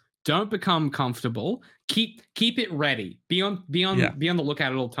relax. Don't become comfortable. Keep it ready. Be on the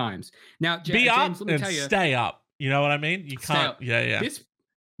lookout at all times. Now, James, let me tell you, stay up. You know what I mean? You can't. Yeah. This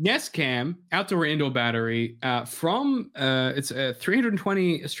Nest Cam outdoor indoor battery from it's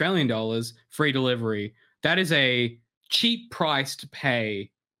 320 Australian dollars, free delivery. That is a cheap price to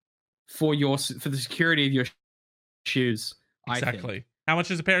pay for the security of your shoes. Exactly. How much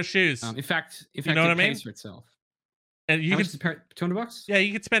is a pair of shoes? In fact, you know what I mean? Pays for itself. And you How much is a pair? $200? Yeah,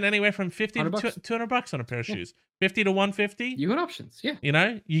 you could spend anywhere from $50 to $200 on a pair of shoes. 50 to 150. You got options.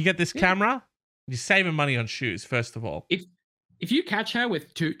 Yeah. You get this camera. You're saving money on shoes, first of all. If you catch her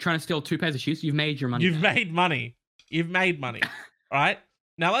with trying to steal 2 pairs of shoes, you've made your money. You've made money. All right.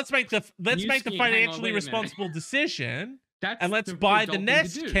 Now let's make the financially responsible decision, and let's buy the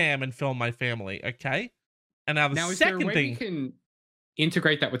Nest Cam and film my family. Okay. And now the second thing, we can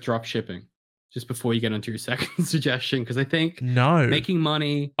integrate that with drop shipping. Just before you get onto your second suggestion, because I think making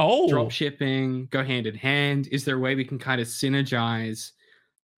money, drop shipping go hand in hand. Is there a way we can kind of synergize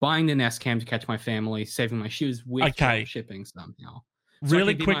buying the Nest Cam to catch my family, saving my shoes with drop shipping somehow? So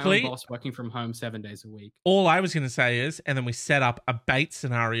really I can be quickly, my own boss working from home 7 days a week. All I was going to say is, and then we set up a bait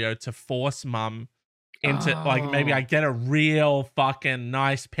scenario to force mum into like maybe I get a real fucking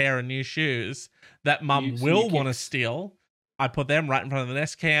nice pair of new shoes that mum will want to steal. I put them right in front of the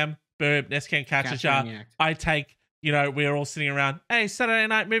Nest Cam. Boom, Nest Cam catches ya. I take, we're all sitting around. Hey, Saturday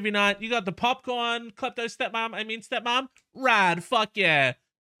night, movie night. You got the popcorn, klepto stepmom. Rad, fuck yeah.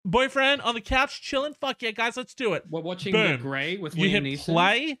 Boyfriend on the couch chilling. Fuck yeah, guys, let's do it. We're watching The Grey with Liam Neeson. You hit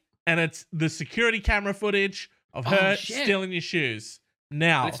play, and it's the security camera footage of her stealing your shoes.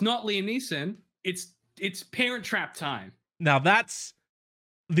 Now it's not Liam Neeson. It's Parent Trap time. Now that's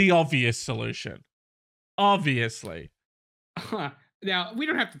the obvious solution. Obviously. Now we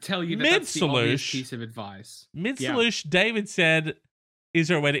don't have to tell you that that's the obvious piece of advice. Mid-solution, David said, "Is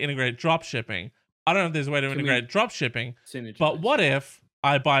there a way to integrate drop shipping?" I don't know if there's a way to integrate drop shipping, but what if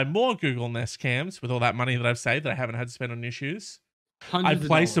I buy more Google Nest Cams with all that money that I've saved that I haven't had to spend on new shoes? I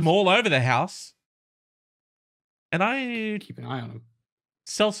place them all over the house, and I keep an eye on them.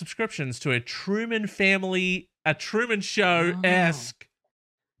 Sell subscriptions to a Truman Show-esque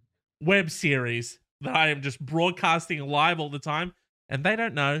web series that I am just broadcasting live all the time, and they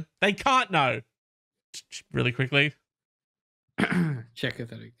don't know. They can't know. Really quickly. Check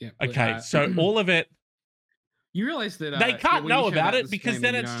it. Yeah. Okay, so all of it. You realize that they can't know about it because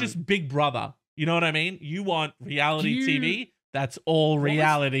then it's just Big Brother. You know what I mean? You want reality TV? That's all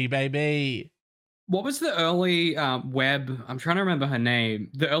reality, baby. What was the early web? I'm trying to remember her name.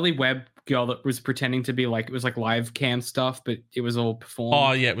 The early web girl that was pretending to be like, it was like live cam stuff, but it was all performed.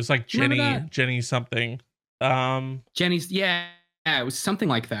 Oh yeah, it was like Jenny something. Jenny's, yeah, it was something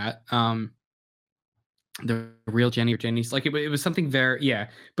like that. The real Jenny or Jenny's, like it was something very, yeah.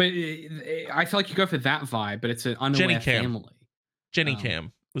 But I feel like you go for that vibe, but it's an unaware family. Jenny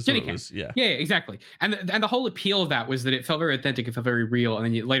Cam. Jenny Cam. Yeah, exactly. And the whole appeal of that was that it felt very authentic, it felt very real, and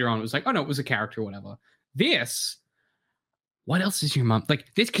then later on it was like, oh no, it was a character or whatever. This, what else is your mom like?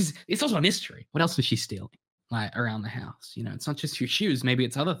 This, because it's also a mystery. What else was she stealing like around the house? It's not just your shoes. Maybe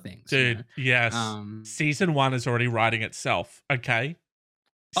it's other things. Dude, yes. Season 1 is already writing itself. Okay,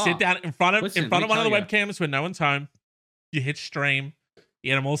 sit down in front of one of the webcams when no one's home. You hit stream.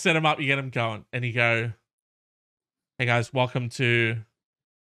 You get them all, set them up. You get them going, and you go, "Hey guys, welcome to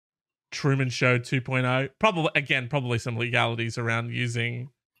Truman Show 2.0. Probably some legalities around using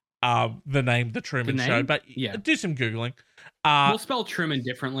the name The Truman Show, but do some Googling. We'll spell Truman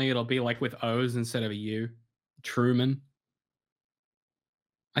differently. It'll be like with O's instead of a U. Truman.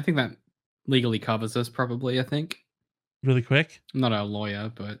 I think that legally covers us, probably. I think. Really quick. I'm not a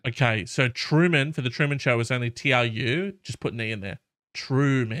lawyer, but Okay, so Truman for the Truman Show was only TRU. Just put an E in there.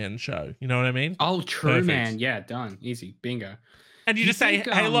 Truman Show. You know what I mean? oh, true, man. Yeah, done. Easy, bingo. And you Do you just say,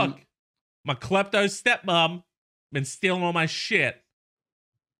 think, "Hey, look, my klepto stepmom been stealing all my shit.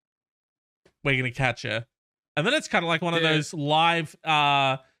 We're gonna catch her." And then it's kind of like one of those live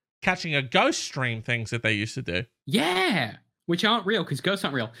catching a ghost stream things that they used to do. Yeah, which aren't real because ghosts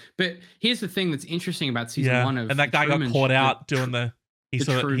aren't real. But here's the thing that's interesting about season 1 of and that guy got caught out doing he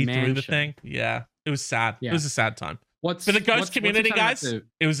threw the show. thing. Yeah, it was sad. Yeah. It was a sad time. For the ghost community, guys,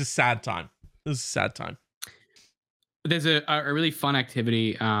 it was a sad time. It was a sad time. There's a really fun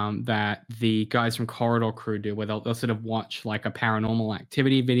activity that the guys from Corridor Crew do, where they'll sort of watch like a paranormal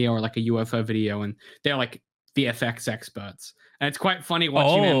activity video or like a UFO video, and they're like VFX experts, and it's quite funny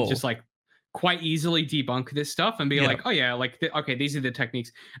watching them just like quite easily debunk this stuff and be like, oh yeah, like okay, these are the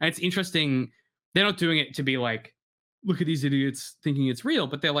techniques. And it's interesting. They're not doing it to be like, look at these idiots thinking it's real,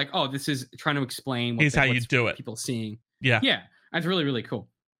 but they're like, oh, this is trying to explain here's how you do it. People seeing. Yeah. It's really, really cool.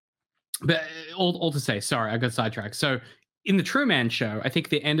 But all to say, sorry, I got sidetracked. So in the Truman Show, I think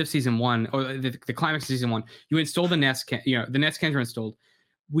the end of season 1 or the climax of season 1, you install the Nest can, the Nest cans are installed.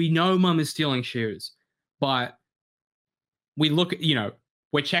 We know Mum is stealing shoes, but we look at,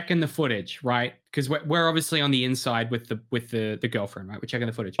 we're checking the footage, right? Because we're obviously on the inside with the girlfriend, right? We're checking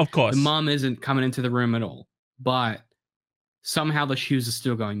the footage. Of course. The mum isn't coming into the room at all, but somehow the shoes are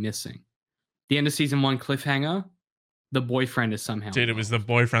still going missing. The end of season 1 cliffhanger, the boyfriend is somehow Dude, it was the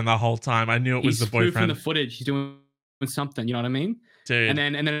boyfriend the whole time. I knew it was the boyfriend. He's the footage. He's doing something, you know what I mean? Dude. And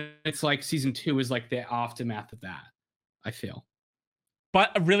then it's like season 2 is like the aftermath of that, I feel.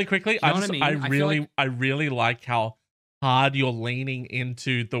 But really quickly, I really like how hard you're leaning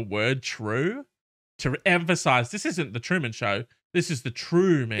into the word true to emphasize this isn't the Truman Show. This is the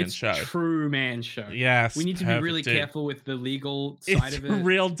True Man Show. True Man Show. Yes. We need to be really careful with the legal side of it. It's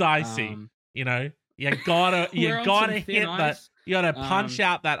real dicey. You gotta hit that. You gotta punch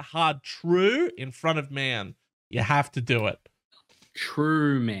out that hard true in front of man. You have to do it.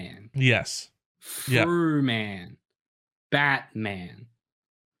 True Man. Yes. True Man. Batman.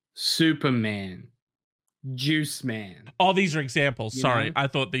 Superman. Juice Man. Oh, these are examples. Sorry, I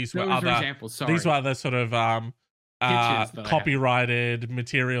thought these were other examples. Sorry. These were other sort of copyrighted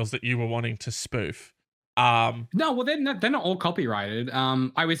materials that you were wanting to spoof. No, well, they're not all copyrighted.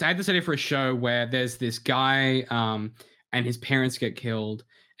 I had this idea for a show where there's this guy and his parents get killed,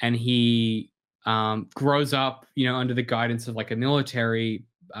 and he grows up, under the guidance of like a military.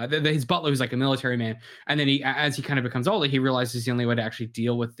 His butler, who's like a military man, and then as he kind of becomes older, he realizes the only way to actually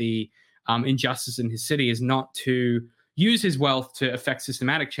deal with the injustice in his city is not to use his wealth to affect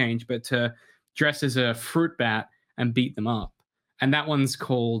systematic change, but to dress as a fruit bat and beat them up. And that one's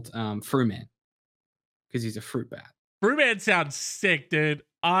called Fruit Man because he's a fruit bat. Fruit Man sounds sick, dude.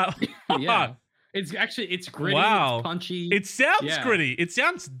 Yeah, it's gritty. Wow, it's punchy. It sounds gritty. It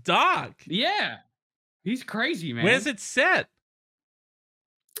sounds dark. Yeah, he's crazy, man. Where's it set?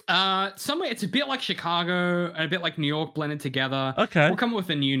 Somewhere it's a bit like Chicago and a bit like New York blended together. Okay, we'll come up with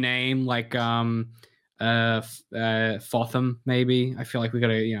a new name like Fotham, maybe. I feel like we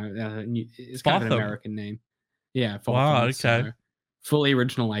got it's kind of an American name. Yeah, Fotham. Wow, okay. So, fully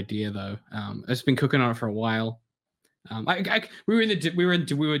original idea though. I've been cooking on it for a while. We were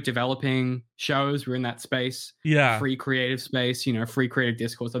developing shows. We were in that space. Yeah, free creative space. Free creative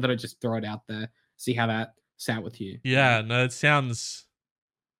discourse. I thought I'd just throw it out there, see how that sat with you. Yeah, no, it sounds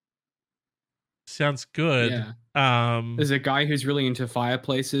good. Yeah. There's a guy who's really into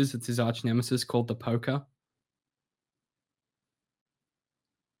fireplaces. It's his arch nemesis called the Poker.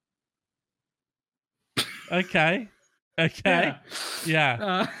 Okay.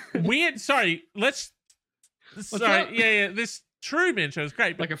 Yeah. Weird. Sorry. This Truman Show is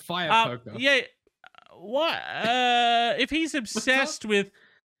great. But, like a fire poker. Yeah. What? If he's obsessed with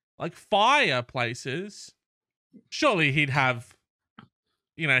like fireplaces, surely he'd have.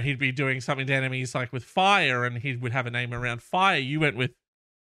 He'd be doing something to enemies like with fire, and he would have a name around fire. You went with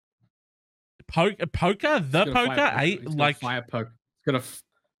poker, the poker, like fire poker.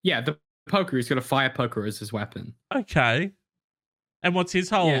 The poker. He's got a fire poker as his weapon. Okay. And what's his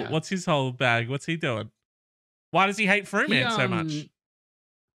whole bag? What's he doing? Why does he hate Fruit Man so much?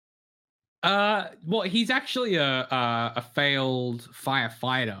 Well, he's actually a failed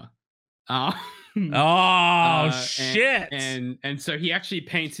firefighter. Shit! And so he actually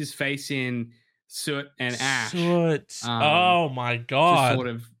paints his face in soot and ash. Oh my god! To sort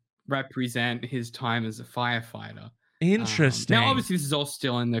of represent his time as a firefighter. Interesting. Now, obviously, this is all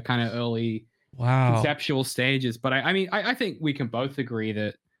still in the kind of early Wow. conceptual stages. But I mean, I think we can both agree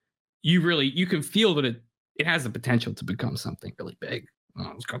that you can feel that it has the potential to become something really big.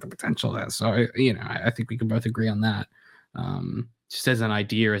 Oh, it's got the potential there. So, I think we can both agree on that. Just as an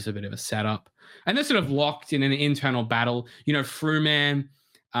idea, as a bit of a setup. And they're sort of locked in an internal battle. Fruman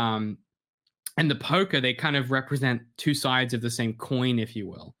and the poker, they kind of represent two sides of the same coin, if you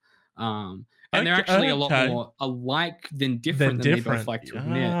will. And they're actually a lot more alike than different than they both like to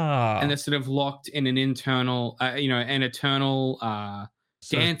admit. And they're sort of locked in an internal, an eternal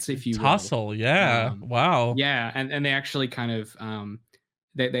dance, if you will. Tussle, yeah. Wow. Yeah, and they actually kind of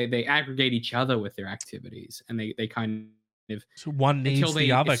they aggregate each other with their activities, and they kind of so one needs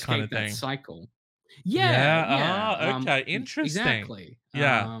the other kind of thing. Cycle. Yeah. Okay. Interesting. Exactly.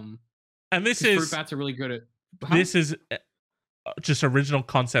 Yeah. And this is fruit bats are really good at. This is just original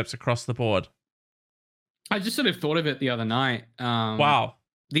concepts across the board. I just sort of thought of it the other night. Wow.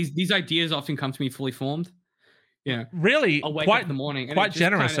 These ideas often come to me fully formed. Really, I'll wake up in the morning. And quite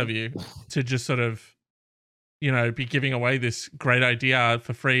generous of you to just sort of, be giving away this great idea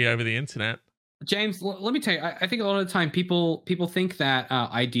for free over the internet. James, let me tell you, I think a lot of the time people think that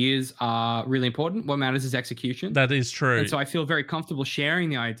ideas are really important. What matters is execution. That is true. And so I feel very comfortable sharing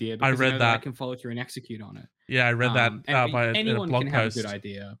the idea because I read that I can follow through and execute on it. Yeah, I read that by anyone a blog can post. Have a good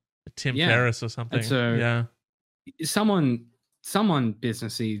idea. Tim Ferriss or something. And so, yeah. Someone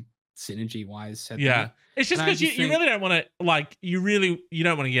businessy synergy wise said that. Yeah. It's just because you really don't want to, you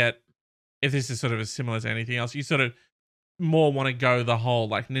don't want to get, if this is sort of as similar as anything else, you sort of more want to go the whole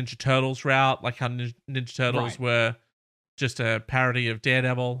Ninja Turtles route, like how Ninja Turtles were just a parody of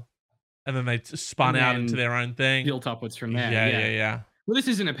Daredevil, and then they spun out into their own thing. Built upwards from there. Yeah. Well, this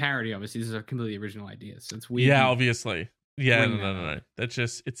isn't a parody, obviously. This is a completely original idea, so it's weird. Yeah, obviously. Yeah, no. That's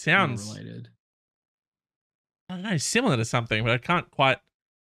just, it sounds related. I don't know, similar to something, but I can't quite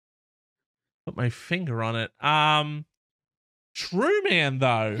put my finger on it. True Man,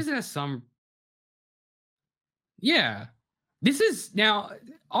 though. Because it has some. Yeah. This is now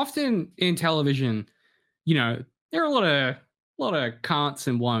often in television, there are a lot of can'ts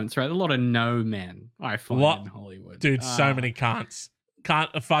and won'ts, right? A lot of no men, I find, in Hollywood. Dude, so many can'ts. Can't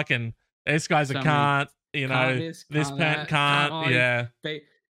a fucking, this guy's a can't, this pen can't, yeah. They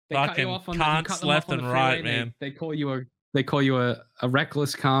fucking cut you off on can'ts left and right, man. They call you a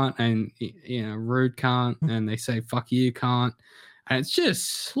reckless can't and rude can't, and they say fuck you can't, and it's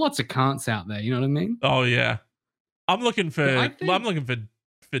just lots of can'ts out there. You know what I mean? Oh yeah, I'm looking for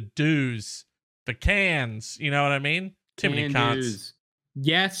do's, for cans. You know what I mean? Too many can'ts.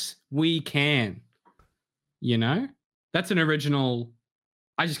 Yes, we can. That's an original.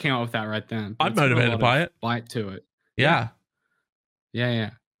 I just came up with that right then. I'm motivated by it. Bite to it. Yeah.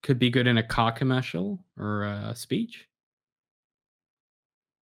 Could be good in a car commercial or a speech.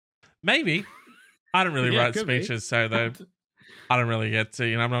 Maybe. I don't really write speeches, so I don't really get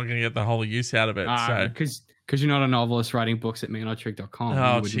to, I'm not going to get the whole use out of it. Because you're not a novelist writing books at meanottrick.com.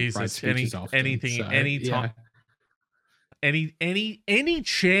 Oh, Jesus. Anything, anytime. Any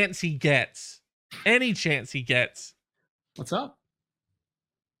chance he gets. Any chance he gets. What's up?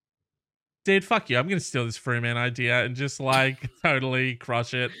 Dude, fuck you. I'm going to steal this Freeman idea and just totally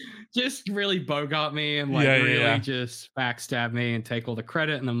crush it. Just really bogart me and just backstab me and take all the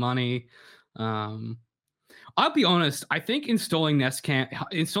credit and the money. I'll be honest. I think installing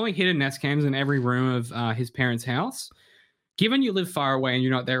hidden Nest cams in every room of his parents' house, given you live far away and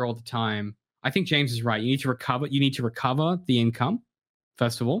you're not there all the time, I think James is right. You need to recover the income,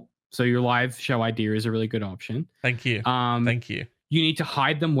 first of all. So your live show idea is a really good option. Thank you. Thank you. You need to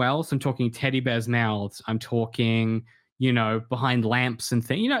hide them well. So I'm talking teddy bears' mouths. I'm talking, behind lamps and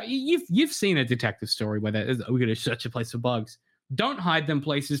things. You've seen a detective story where we're going to search a place for bugs. Don't hide them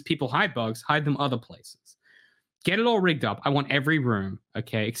places people hide bugs. Hide them other places. Get it all rigged up. I want every room,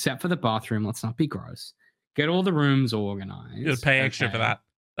 okay, except for the bathroom. Let's not be gross. Get all the rooms organized. You got to pay extra for that.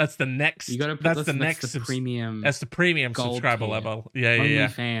 That's the next. You got to. That's the premium. That's the premium subscriber level. Yeah. Only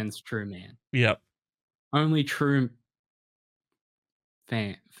fans, true man. Yep. Only true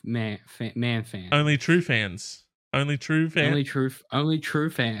man fans. Only true fans. Only true fans. Only true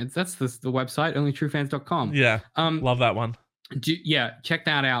fans. That's the website. Onlytruefans.com. Yeah. Love that one. Check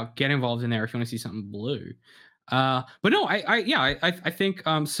that out. Get involved in there if you want to see something blue. But no, I think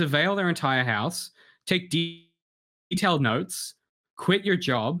surveil their entire house. Take detailed notes. Quit your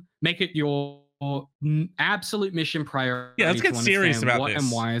job. Make it your absolute mission priority. Yeah, let's get serious about what this.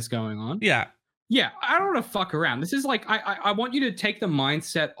 And why is going on. Yeah. Yeah, I don't want to fuck around. This is I want you to take the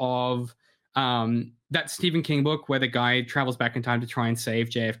mindset of that Stephen King book where the guy travels back in time to try and save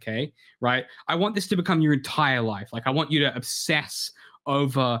JFK, right? I want this to become your entire life. I want you to obsess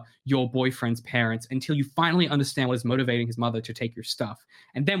over your boyfriend's parents until you finally understand what is motivating his mother to take your stuff.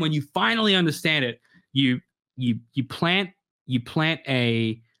 And then when you finally understand it, you plant you plant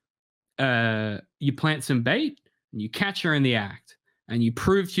some bait and you catch her in the act and you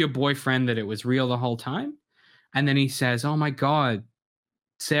prove to your boyfriend that it was real the whole time. And then he says, "Oh my God,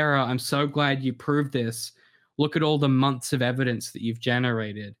 Sarah, I'm so glad you proved this. Look at all the months of evidence that you've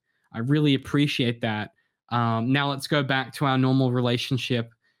generated. I really appreciate that. Now let's go back to our normal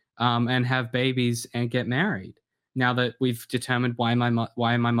relationship and have babies and get married. Now that we've determined why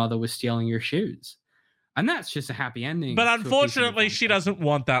my mother was stealing your shoes." And that's just a happy ending. But unfortunately, she doesn't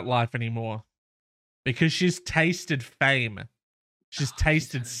want that life anymore because she's tasted fame. She's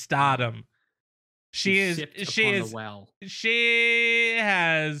tasted stardom. She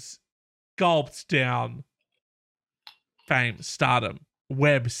has gulped down fame, stardom,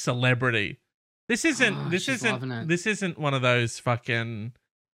 web celebrity. This isn't one of those fucking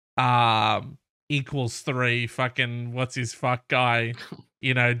equals 3 fucking what's his fuck guy,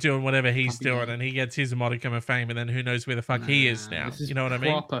 doing whatever he's doing and he gets his modicum of fame and then who knows where the fuck he is now. You know what I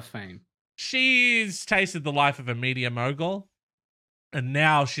mean? Proper fame. She's tasted the life of a media mogul and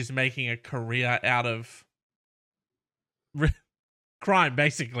now she's making a career out of crime,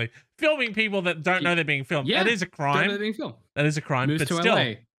 basically. Filming people that don't know they're being filmed. Yeah, that is a crime. Don't know they're being filmed. That is a crime, Moves but to still.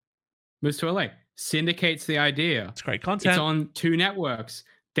 LA. Moves to LA. Syndicates the idea. It's great content. It's on 2 networks.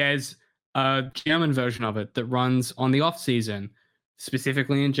 There's a German version of it that runs on the off season,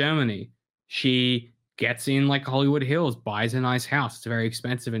 specifically in Germany. She gets in like Hollywood Hills, buys a nice house. It's very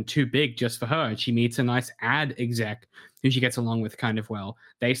expensive and too big just for her. And she meets a nice ad exec who she gets along with kind of well.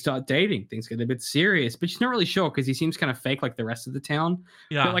 They start dating. Things get a bit serious, but she's not really sure because he seems kind of fake like the rest of the town.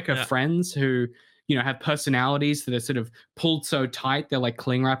 Yeah, but like her friends who, have personalities that are sort of pulled so tight, they're like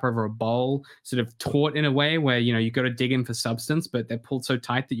cling wrap over a bowl, sort of taut in a way where, you got to dig in for substance, but they're pulled so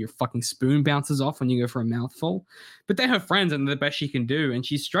tight that your fucking spoon bounces off when you go for a mouthful. But they're her friends and they're the best she can do. And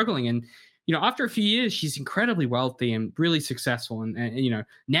she's struggling. And, after a few years, she's incredibly wealthy and really successful. And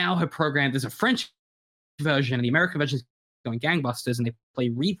now her program, there's a French version and the American version is going gangbusters and they play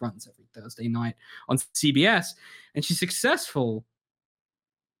reruns every Thursday night on CBS. And she's successful.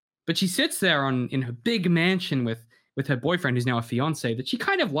 But she sits there in her big mansion with her boyfriend, who's now a fiance, that she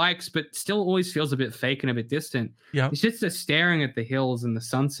kind of likes, but still always feels a bit fake and a bit distant. Yeah. She sits there staring at the hills and the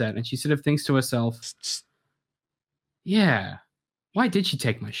sunset, and she sort of thinks to herself, yeah, why did she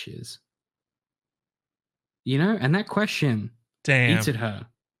take my shiz? And that question eats at her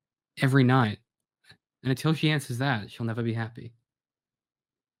every night. And until she answers that, she'll never be happy.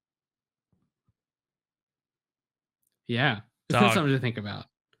 Yeah. It's not something to think about.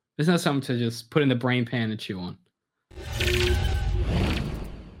 It's not something to just put in the brain pan and chew on.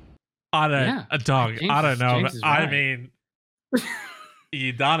 I don't know. But I mean,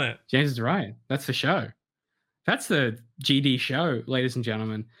 you done it. James is right. That's the show. That's the GD show, ladies and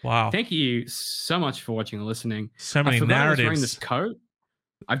gentlemen. Wow. Thank you so much for watching and listening. So many narratives. I was wearing this coat.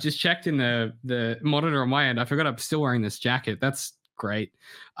 I've just checked in the monitor on my end. I forgot I'm still wearing this jacket. That's great.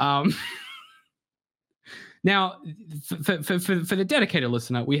 Now, for the dedicated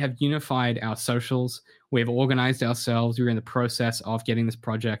listener, we have unified our socials. We have organized ourselves. We're in the process of getting this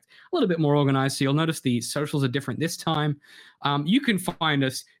project a little bit more organized. So you'll notice the socials are different this time. You can find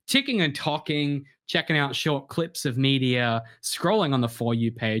us ticking and talking, checking out short clips of media, scrolling on the For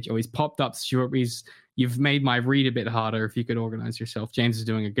You page. Oh, he's popped up, Stuart. You've made my read a bit harder if you could organize yourself. James is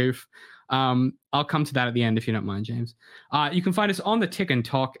doing a goof. I'll come to that at the end if you don't mind, James. You can find us on the Tick and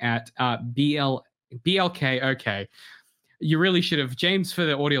Talk at BLK. Okay. You really should have. James, for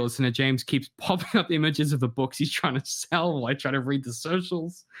the audio listener, James keeps popping up images of the books he's trying to sell while I try to read the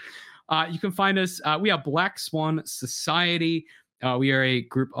socials. You can find us. We are Black Swan Society. We are a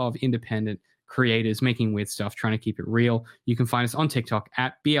group of independent creators making weird stuff, trying to keep it real. You can find us on TikTok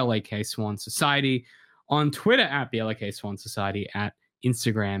at BLAK Swan Society, on Twitter at BLAK Swan Society, at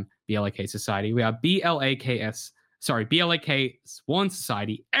Instagram BLAK Society. We are BLAK Swan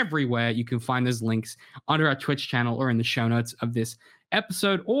Society everywhere. You can find those links under our Twitch channel or in the show notes of this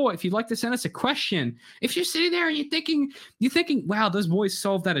episode. Or if you'd like to send us a question, if you're sitting there and you're thinking, wow, those boys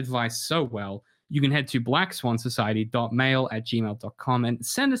solved that advice so well, you can head to blackswansociety.mail@gmail.com and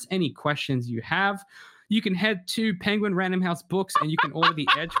send us any questions you have. You can head to Penguin Random House Books and you can order the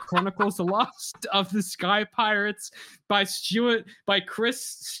Edge Chronicles, The Last of the Sky Pirates by Paul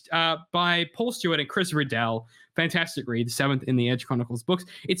Stewart and Chris Riddell. Fantastic read, the 7th in the Edge Chronicles books.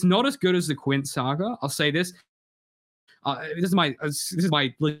 It's not as good as the Quint saga. I'll say this. This is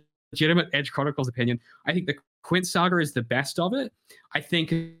my legitimate Edge Chronicles opinion. I think the Quint saga is the best of it. I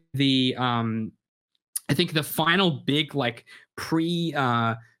think the final big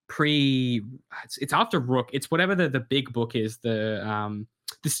it's after Rook. It's whatever the big book is.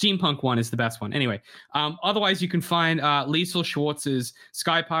 The steampunk one is the best one. Anyway, otherwise you can find Liesl Schwartz's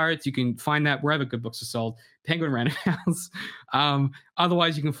Sky Pirates. You can find that wherever good books are sold. Penguin Random House.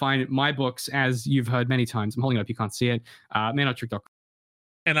 Otherwise, you can find my books, as you've heard many times. I'm holding it up, you can't see it. manoftrick.com.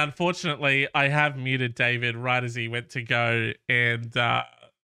 And unfortunately, I have muted David right as he went to go and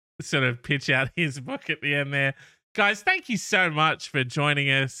sort of pitch out his book at the end there. Guys, thank you so much for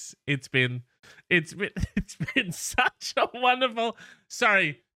joining us. It's been such a wonderful.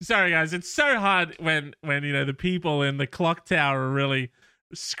 Sorry, guys. It's so hard when the people in the clock tower are really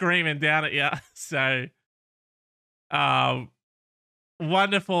screaming down at you. So,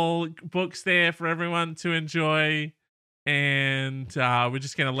 wonderful books there for everyone to enjoy. And we're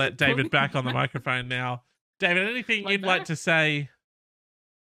just going to let David back on the microphone now. David, anything you'd like to say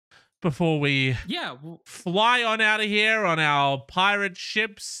before we fly on out of here on our pirate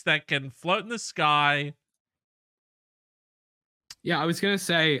ships that can float in the sky? Yeah, I was going to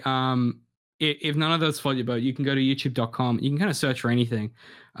say, if none of those float your boat, you can go to youtube.com. You can kind of search for anything.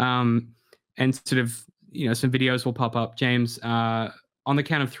 And sort of, some videos will pop up. James, on the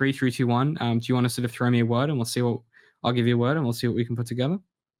count of 3, 3, 2, 1, do you want to sort of throw me a word and I'll give you a word and we'll see what we can put together?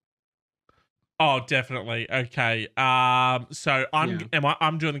 Oh, definitely. Okay. So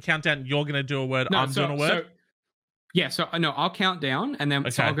I'm doing the countdown. You're going to do a word. I'm doing a word. I'll count down and then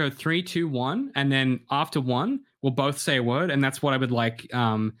so I'll go 3, 2, 1, and then after 1, we'll both say a word, and that's what I would like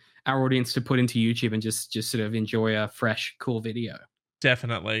our audience to put into YouTube and just sort of enjoy a fresh, cool video.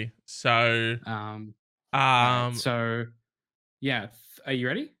 Definitely. So, are you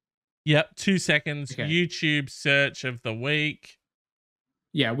ready? Yep. 2 seconds. Okay. YouTube search of the week.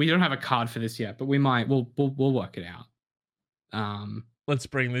 Yeah, we don't have a card for this yet, but we might. We'll work it out. Let's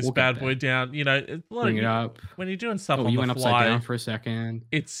bring this bad boy down. Bring it up. When you're doing stuff on you the went fly, upside down for a second.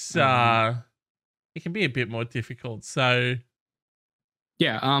 It's it can be a bit more difficult. So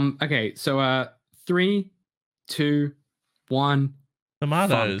okay. So 3, 2, 1.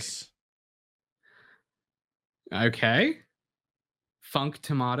 Tomatoes. Funk. Okay. Funk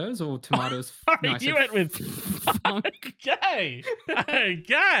tomatoes or tomatoes? No, you went with funk.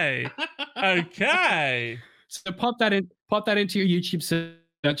 Okay. So pop that into your YouTube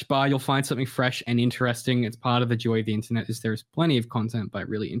search bar. You'll find something fresh and interesting. It's part of the joy of the internet is there's plenty of content by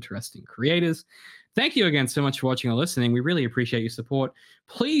really interesting creators. Thank you again so much for watching or listening. We really appreciate your support.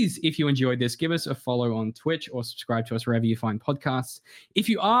 Please, if you enjoyed this, give us a follow on Twitch or subscribe to us wherever you find podcasts. If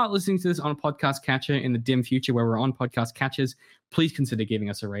you are listening to this on a podcast catcher in the dim future where we're on podcast catchers, please consider giving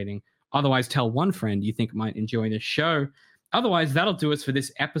us a rating. Otherwise, tell one friend you think might enjoy this show. Otherwise, that'll do us for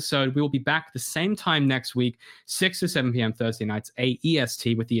this episode. We will be back the same time next week, 6 to 7 p.m. Thursday nights,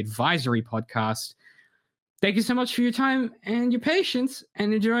 AEST, with the Advisory Podcast. Thank you so much for your time and your patience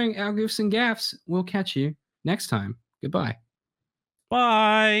and enjoying our goofs and gaffs. We'll catch you next time. Goodbye.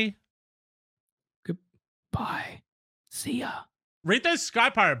 Bye. Goodbye. See ya. Read those Sky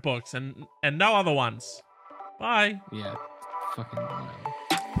Pirate books and no other ones. Bye. Yeah. Fucking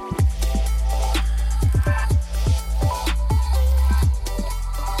whatever.